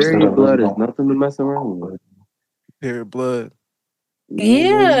experience. Period blood is nothing to mess around with. Period blood.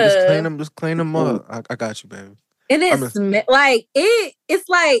 Yeah. Just clean them up. I got you, baby. And it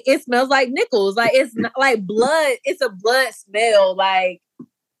smells like nickels. Like it's not like blood. It's a blood smell. Like,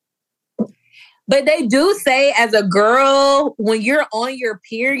 but they do say as a girl, when you're on your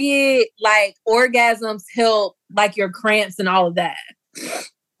period, like orgasms help, like your cramps and all of that.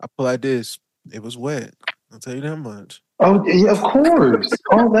 I feel like this. It was wet. I'll tell you that much. Oh, yeah, of course.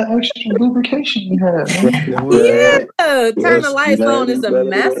 All that extra lubrication you had. Turn the lights on is a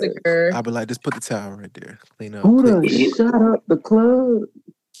massacre. I'll be like, just put the towel right there. Clean up. Who done shut up the club?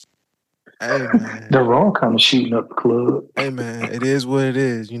 Hey, man. The wrong kind of shooting up the club. Hey, man. It is what it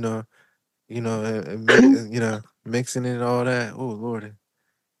is, mixing it and all that. Oh, Lordy.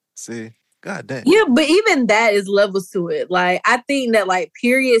 See? God damn. Yeah, but even that is levels to it. Like, I think that, like,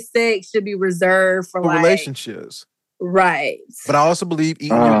 period sex should be reserved for like, relationships. Right. But I also believe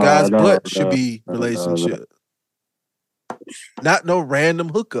eating your guy's butt should be relationship. Not no random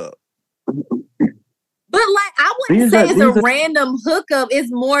hookup. But, like, I wouldn't say it's a random hookup.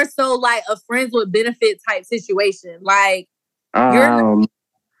 It's more so, like, a friends with benefit type situation. Like,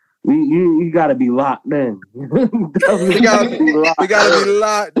 you gotta be locked in. We gotta be locked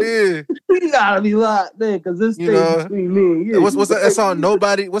in. We gotta be locked in because this thing between me and you. What's that song?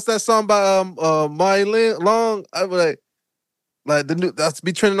 Nobody. What's that song by Mcneil Long? I was like the new that's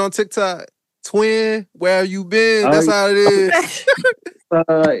be trending on TikTok. Twin, where have you been? That's how it is.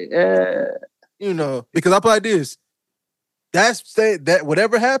 Yeah. Because I play like this. That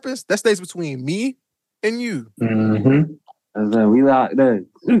whatever happens, that stays between me and you. Mm-hmm. We locked in.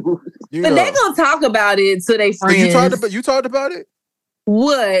 But they gonna talk about it to their friends. You talked about it?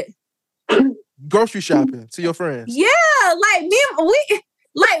 What? Grocery shopping to your friends. Yeah, like me and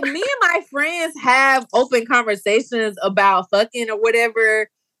my friends have open conversations about fucking or whatever.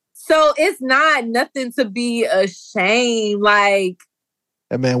 So it's not nothing to be ashamed. Like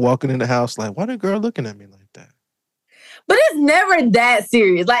that man walking in the house like, why the girl looking at me like that? But it's never that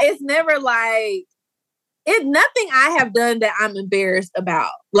serious. Like it's never like it's nothing I have done that I'm embarrassed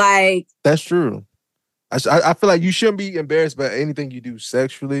about. Like that's true. I feel like you shouldn't be embarrassed about anything you do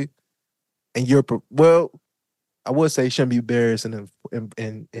sexually, and I would say you shouldn't be embarrassed in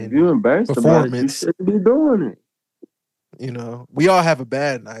if you're embarrassed about it, you shouldn't be doing it. We all have a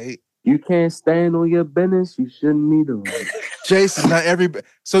bad night. You can't stand on your business. You shouldn't be doing it. Jason, not everybody.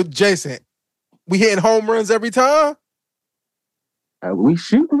 So Jason, we hitting home runs every time. We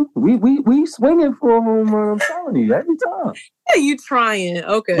shooting. We swinging for a home run. I'm telling you, every time. Yeah, you trying?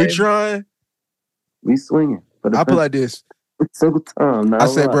 Okay, we trying. We swinging. I put like this. So time. I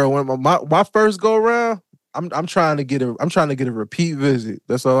said, bro, when my first go around, I'm trying to get a repeat visit.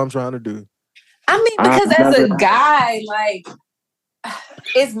 That's all I'm trying to do. I mean, because as a guy, like,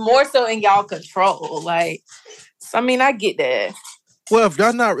 it's more so in y'all control. Like, so, I mean, I get that. Well, if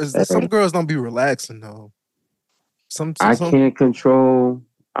y'all not, some girls don't be relaxing though. I can't control.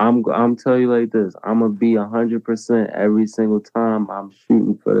 I'm telling you like this. I'm gonna be 100% every single time I'm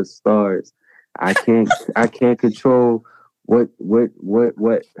shooting for the stars. I can't control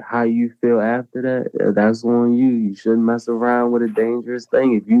how you feel after that, that's on you. You shouldn't mess around with a dangerous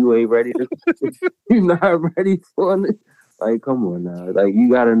thing if you ain't ready to. You're not ready for it. Like, come on now. Like, you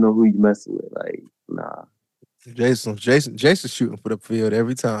gotta know who you messing with. Like, nah. Jason shooting for the field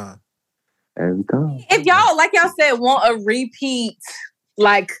every time. Every time. If y'all, like y'all said, want a repeat,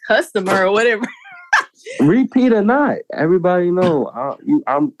 like, customer or whatever. Repeat or not, everybody know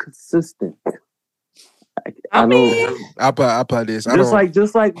I'm consistent. I don't. I'll play this.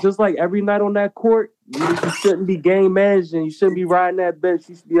 Just like every night on that court, you shouldn't be game managing. You shouldn't be riding that bench.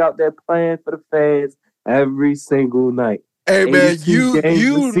 You should be out there playing for the fans every single night. Hey man,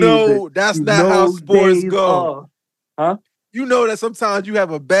 you know that's not how sports go. Off. Huh? You know that sometimes you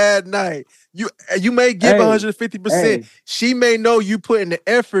have a bad night. You may give 150%. She may know you putting the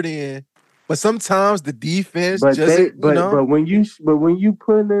effort in, but sometimes the defense But when you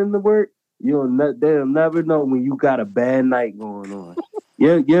put in the work, they'll never know when you got a bad night going on.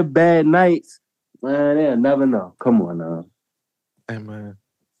 Your bad nights, man, they'll never know. Come on now. Hey man,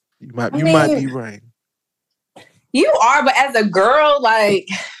 you might be right. You are, but as a girl, like,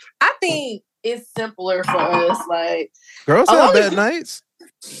 I think it's simpler for us. Like, girls have bad nights.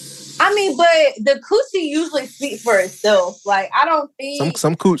 I mean, but the coochie usually speaks for itself. Like, I don't think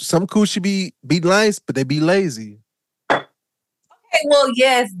some coochie be nice, but they be lazy. Okay, well,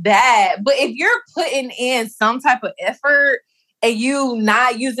 yes, that. But if you're putting in some type of effort and you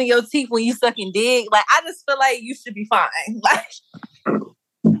not using your teeth when you sucking dick, like, I just feel like you should be fine. Like,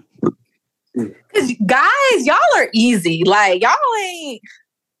 because guys, y'all are easy. Like, y'all ain't.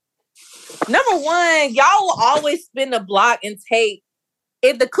 Number one, y'all will always spin the block and take.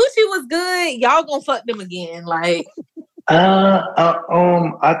 If the coochie was good, y'all gonna fuck them again. Like,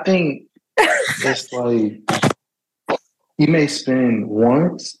 I think it's like you may spin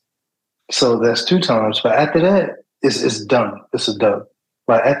once, so that's 2 times. But after that, it's done. It's a dub.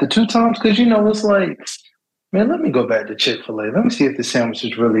 Like after 2 times, because it's like, man, let me go back to Chick-fil-A. Let me see if the sandwich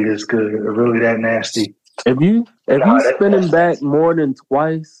is really this good or really that nasty. If you spinning back more than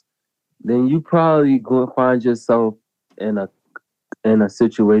twice, then you probably gonna find yourself in a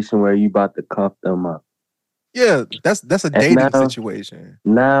situation where you about to cuff them up. Yeah, that's a dating situation.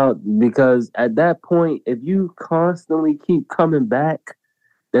 Now, because at that point, if you constantly keep coming back,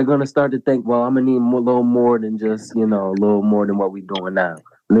 they're gonna start to think, well, I'm gonna need a little more than just, a little more than what we're doing now.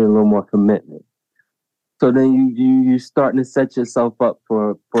 I need a little more commitment. So then you're starting to set yourself up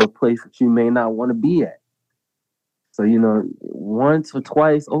for a place that you may not want to be at. So, once or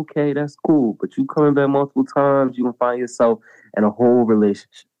twice, okay, that's cool. But you coming back multiple times, you can find yourself in a whole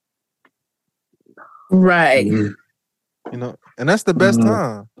relationship. Right. And that's the best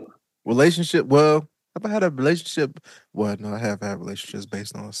time. Relationship, well, have I had a relationship? Well, no, I have had relationships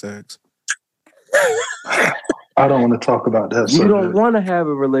based on sex. I don't want to talk about that. You don't want to have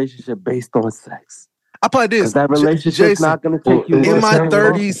a relationship based on sex. I probably this. Because that relationship's not going to take you in my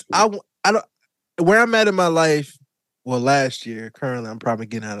 30s. I don't. Where I'm at in my life. Well, last year, currently, I'm probably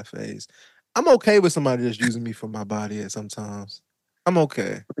getting out of phase. I'm okay with somebody that's using me for my body at sometimes. I'm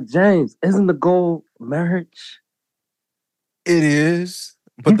okay. But James, isn't the goal marriage? It is,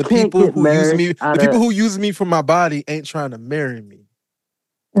 but the people who use me for my body ain't trying to marry me.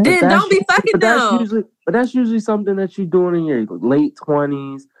 Then don't be fucking them. But that's usually something that you're doing in your late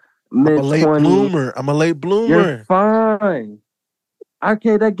 20s, mid 20s. I'm a late bloomer. You're fine.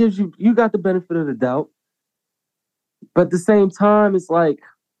 Okay, that gives you got the benefit of the doubt. But at the same time, it's like,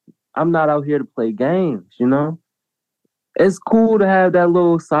 I'm not out here to play games, It's cool to have that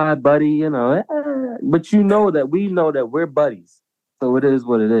little side buddy, but we know that we're buddies. So it is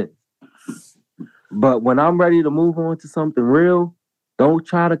what it is. But when I'm ready to move on to something real, don't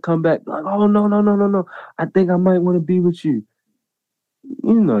try to come back like, oh, no. I think I might want to be with you.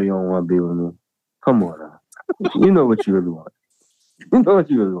 You know you don't want to be with me. Come on now. You know what you really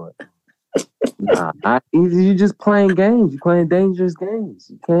want. Nah, you just playing games. You're playing dangerous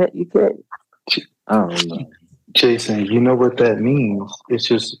games. You can't. I don't know. Jason, you know what that means? It's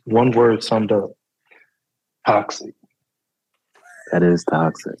just one word summed up. Toxic. That is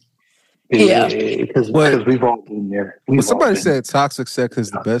toxic. Yeah. Because we've all been there. Somebody said toxic sex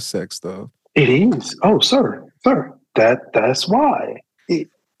is the best sex, though. It is. Oh, sir. That's why.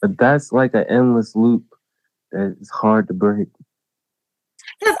 But that's like an endless loop that is hard to break.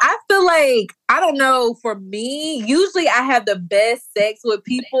 Because I feel like, I don't know, for me, usually I have the best sex with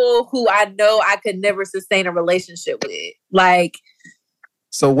people who I know I could never sustain a relationship with. Like.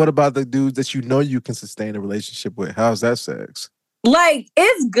 So what about the dudes that you can sustain a relationship with? How's that sex? Like,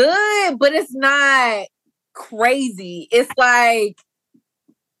 it's good, but it's not crazy. It's like,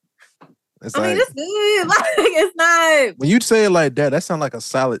 It's I mean, it's good. Like, it's not. When you say it like that, that sounds like a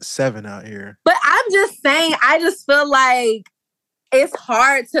solid 7 out here. But I'm just saying, I just feel like it's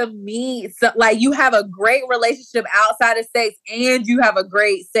hard to meet. So, like, you have a great relationship outside of sex and you have a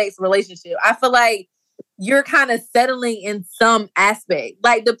great sex relationship. I feel like you're kind of settling in some aspect.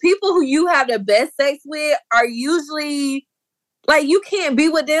 Like, the people who you have the best sex with are usually, like, you can't be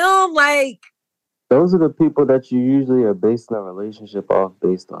with them. Like, those are the people that you usually are basing a relationship off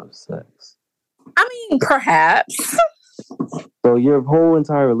based on sex. I mean, perhaps. So your whole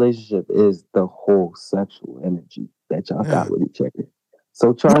entire relationship is the whole sexual energy that y'all got with each other.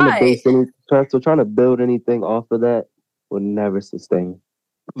 So trying to build anything off of that will never sustain.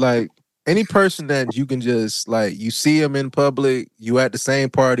 Like any person that you can just like, you see them in public, you at the same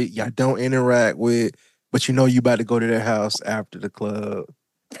party, y'all don't interact with, but you know you about to go to their house after the club.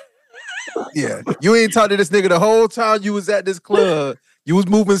 Yeah, you ain't talked to this nigga the whole time you was at this club. You was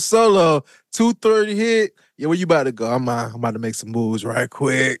moving solo. 2:30 hit. Yeah, where you about to go? I'm about to make some moves right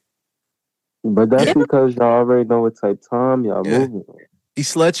quick. But that's because y'all already know what type of time y'all moving on. He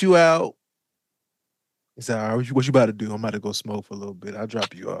slut you out. He said, all right, what you about to do? I'm about to go smoke for a little bit. I'll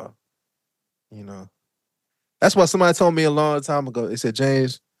drop you off. You know. That's why somebody told me a long time ago. They said,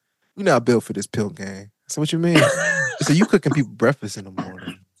 James, you're not built for this pill game. I said, what you mean? They said, you cooking people breakfast in the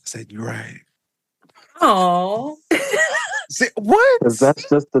morning. I said, you're right. Oh. What? Because that's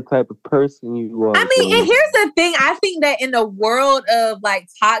just the type of person you are. I mean, and here's the thing. I think that in the world of like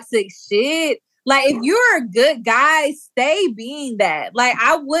toxic shit, like if you're a good guy, stay being that. Like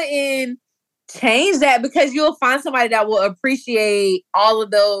I wouldn't change that because you'll find somebody that will appreciate all of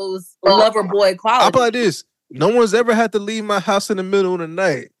those lover boy qualities. How about this? No one's ever had to leave my house in the middle of the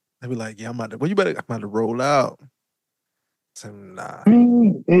night. They'd be like, yeah, I'm about to roll out. So, nah. I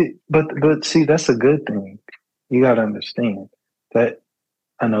mean, but see, that's a good thing. You gotta understand that.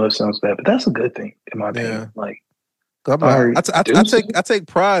 I know it sounds bad, but that's a good thing in my opinion. Like, I take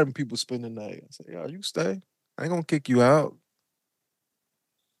pride in people spending the night. I say, yo, you stay. I ain't gonna kick you out.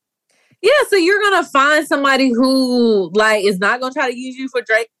 Yeah, so you're gonna find somebody who like is not gonna try to use you for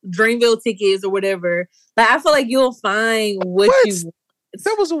Dreamville tickets or whatever. Like I feel like you'll find what you want.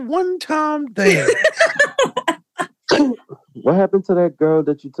 That was a one-time thing. What happened to that girl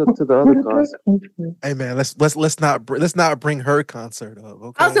that you took to the other concert? Hey man, let's not bring her concert up.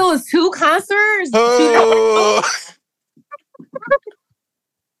 Okay. Oh, so it was 2 concerts. Oh.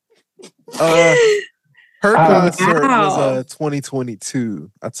 Her concert was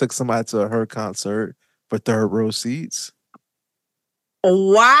 2022. I took somebody to her concert for third row seats.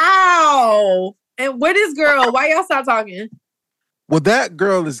 Wow. And where this girl? Why y'all stop talking? Well, that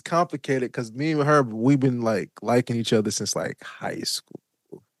girl is complicated because me and her, we've been like liking each other since like high school.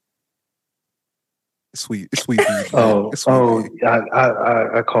 Sweet. I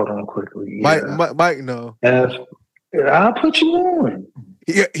caught on quickly. Yeah. Mike, no. I'll put you on.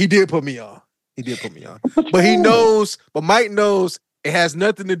 He did put me on. But he knows, but Mike knows it has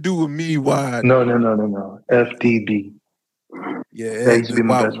nothing to do with me. Why? No. FDB. Yeah,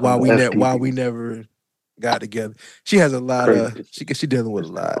 why we never got together. She has a lot of she dealing with a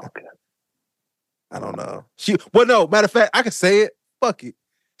lot. Okay. I don't know. Matter of fact, I can say it. Fuck it.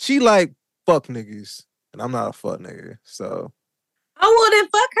 She like fuck niggas. And I'm not a fuck nigga. So I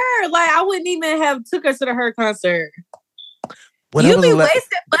wouldn't fuck her. Like I wouldn't even have took her to her concert. You be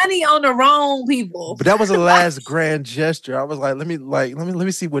wasting money on the wrong people. But that was the last grand gesture. I was like, let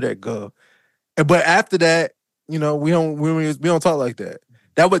me see where that go. But after that, you know, we don't talk like that.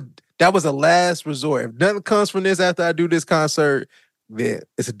 That was a last resort. If nothing comes from this after I do this concert, then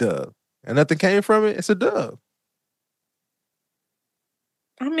it's a dub. And nothing came from it, it's a dub.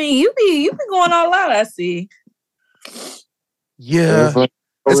 I mean, you be going all out, I see. Yeah.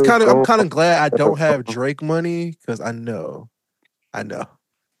 I'm kind of glad I don't have Drake money because I know.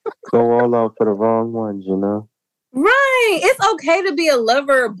 Go all out for the wrong ones, you know? Right. It's okay to be a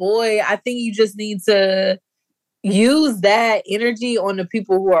lover boy. I think you just need to use that energy on the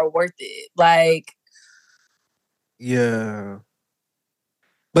people who are worth it. Like, yeah.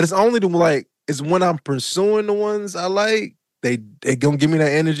 But it's only it's when I'm pursuing the ones I like, they gonna give me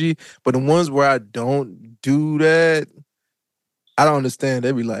that energy. But the ones where I don't do that, I don't understand.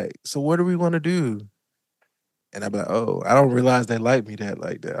 They be like, so what do we want to do? And I'm like, oh, I don't realize they like me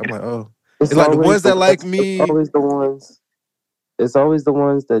like that. I'm like, oh. It's like the ones that like me. It's always the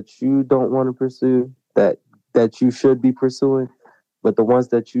ones that you don't want to pursue, that you should be pursuing. But the ones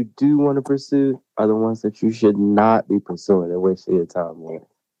that you do want to pursue are the ones that you should not be pursuing and wasting your time on.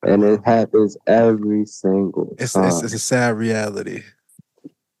 And it happens every single time. It's a sad reality.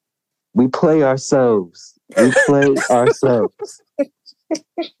 We play ourselves.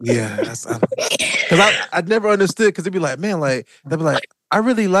 Yeah, because I never understood, because they'd be like, man, like, they'd be like, I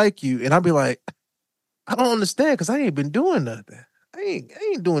really like you. And I'd be like, I don't understand, because I ain't been doing nothing. I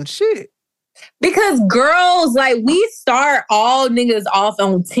ain't doing shit. Because girls, like, we start all niggas off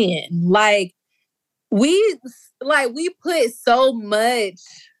on 10. Like, we put so much,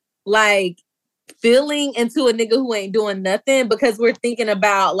 like, feeling into a nigga who ain't doing nothing because we're thinking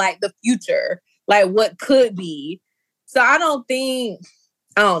about, like, the future, like, what could be. So I don't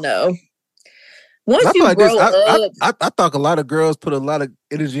know. Once you grow up... I thought a lot of girls put a lot of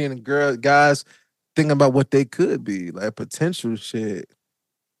energy in guys thinking about what they could be, like potential shit.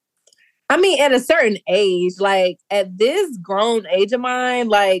 I mean, at a certain age, like at this grown age of mine,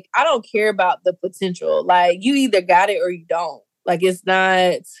 like I don't care about the potential. Like you either got it or you don't. Like it's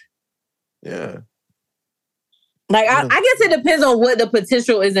not. Yeah. Like I guess it depends on what the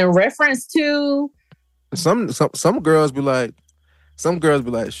potential is in reference to. Some girls be like,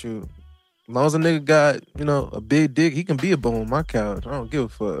 shoot, as long as a nigga got, a big dick, he can be a bum on my couch. I don't give a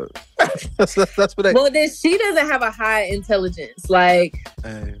fuck. that's what they... Well, then she doesn't have a high intelligence, like.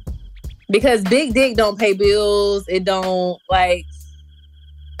 Hey. Because big dick don't pay bills. It don't, like...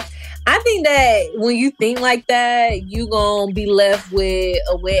 I think that when you think like that, you gonna be left with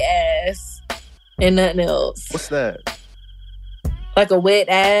a wet ass and nothing else. What's that? Like a wet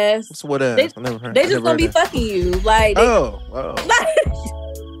ass? What's a wet ass? I never heard. They just gonna be fucking you. Like... Oh,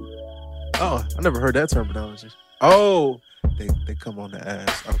 I never heard that terminology. Oh, they come on the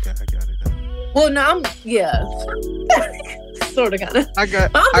ass. Okay, I got it now. Well, no, yeah. Sort of, kind of. I'm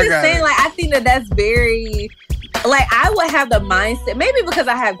just saying, like, I think that's very, like, I would have the mindset, maybe because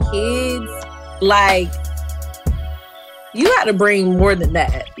I have kids, like, you got to bring more than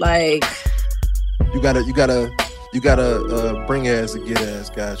that. Like, you gotta bring ass to get ass.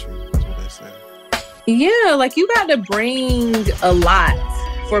 Got you. That's what they say. Yeah, like, you got to bring a lot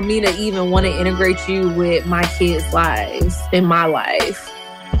for me to even want to integrate you with my kids' lives in my life.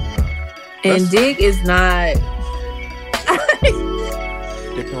 And dick is not.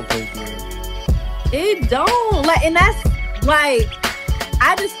 Dick don't pay good. It don't. Like, and that's like,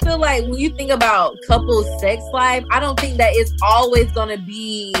 I just feel like when you think about couples' sex life, I don't think that it's always gonna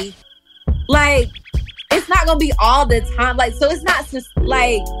be like, it's not gonna be all the time. Like, so it's not just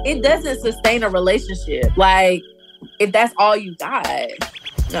like, it doesn't sustain a relationship. Like, if that's all you got,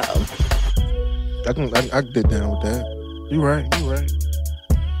 no. I can get down with that. You right.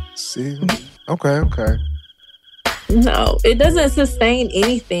 See? Okay. No, it doesn't sustain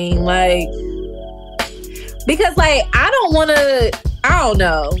anything. Like, because, like, I don't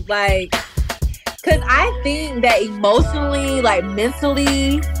know. Like, because I think that emotionally, like,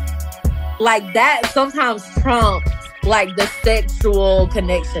 mentally, like, that sometimes trumps, like, the sexual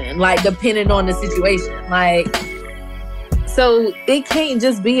connection, like, depending on the situation. Like, so it can't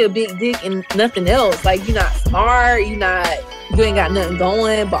just be a big dick and nothing else. Like, you're not smart, you ain't got nothing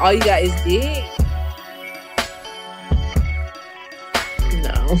going, but all you got is dick.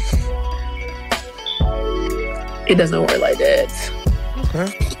 No. It doesn't work like that. Okay.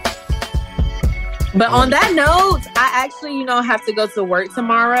 But on that note, I actually, have to go to work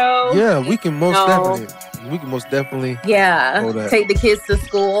tomorrow. Yeah, we can most definitely. Yeah, take the kids to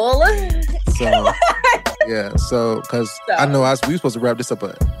school. So, yeah, because I know we were supposed to wrap this up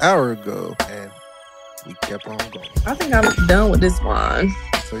an hour ago, and we kept on going. I think I'm done with this one.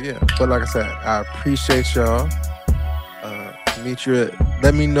 So, yeah. But like I said, I appreciate y'all. Kametria,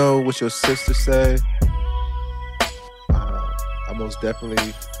 let me know what your sister say. I most definitely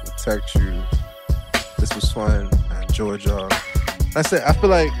will text you. This was fun. I enjoyed y'all. I said, I feel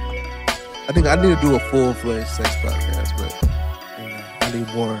like, I think I need to do a full-fledged sex podcast, but I need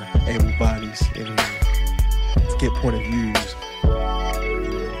more able bodies in here to get point of views.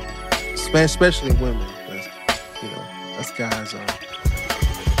 Especially women, because, us guys are.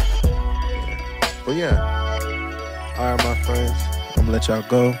 But yeah. All right, my friends. I'm going to let y'all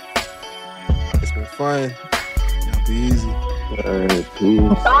go. It's been fun. Y'all be easy. All right,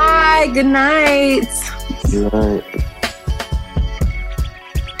 peace. Bye. Good night. Good night.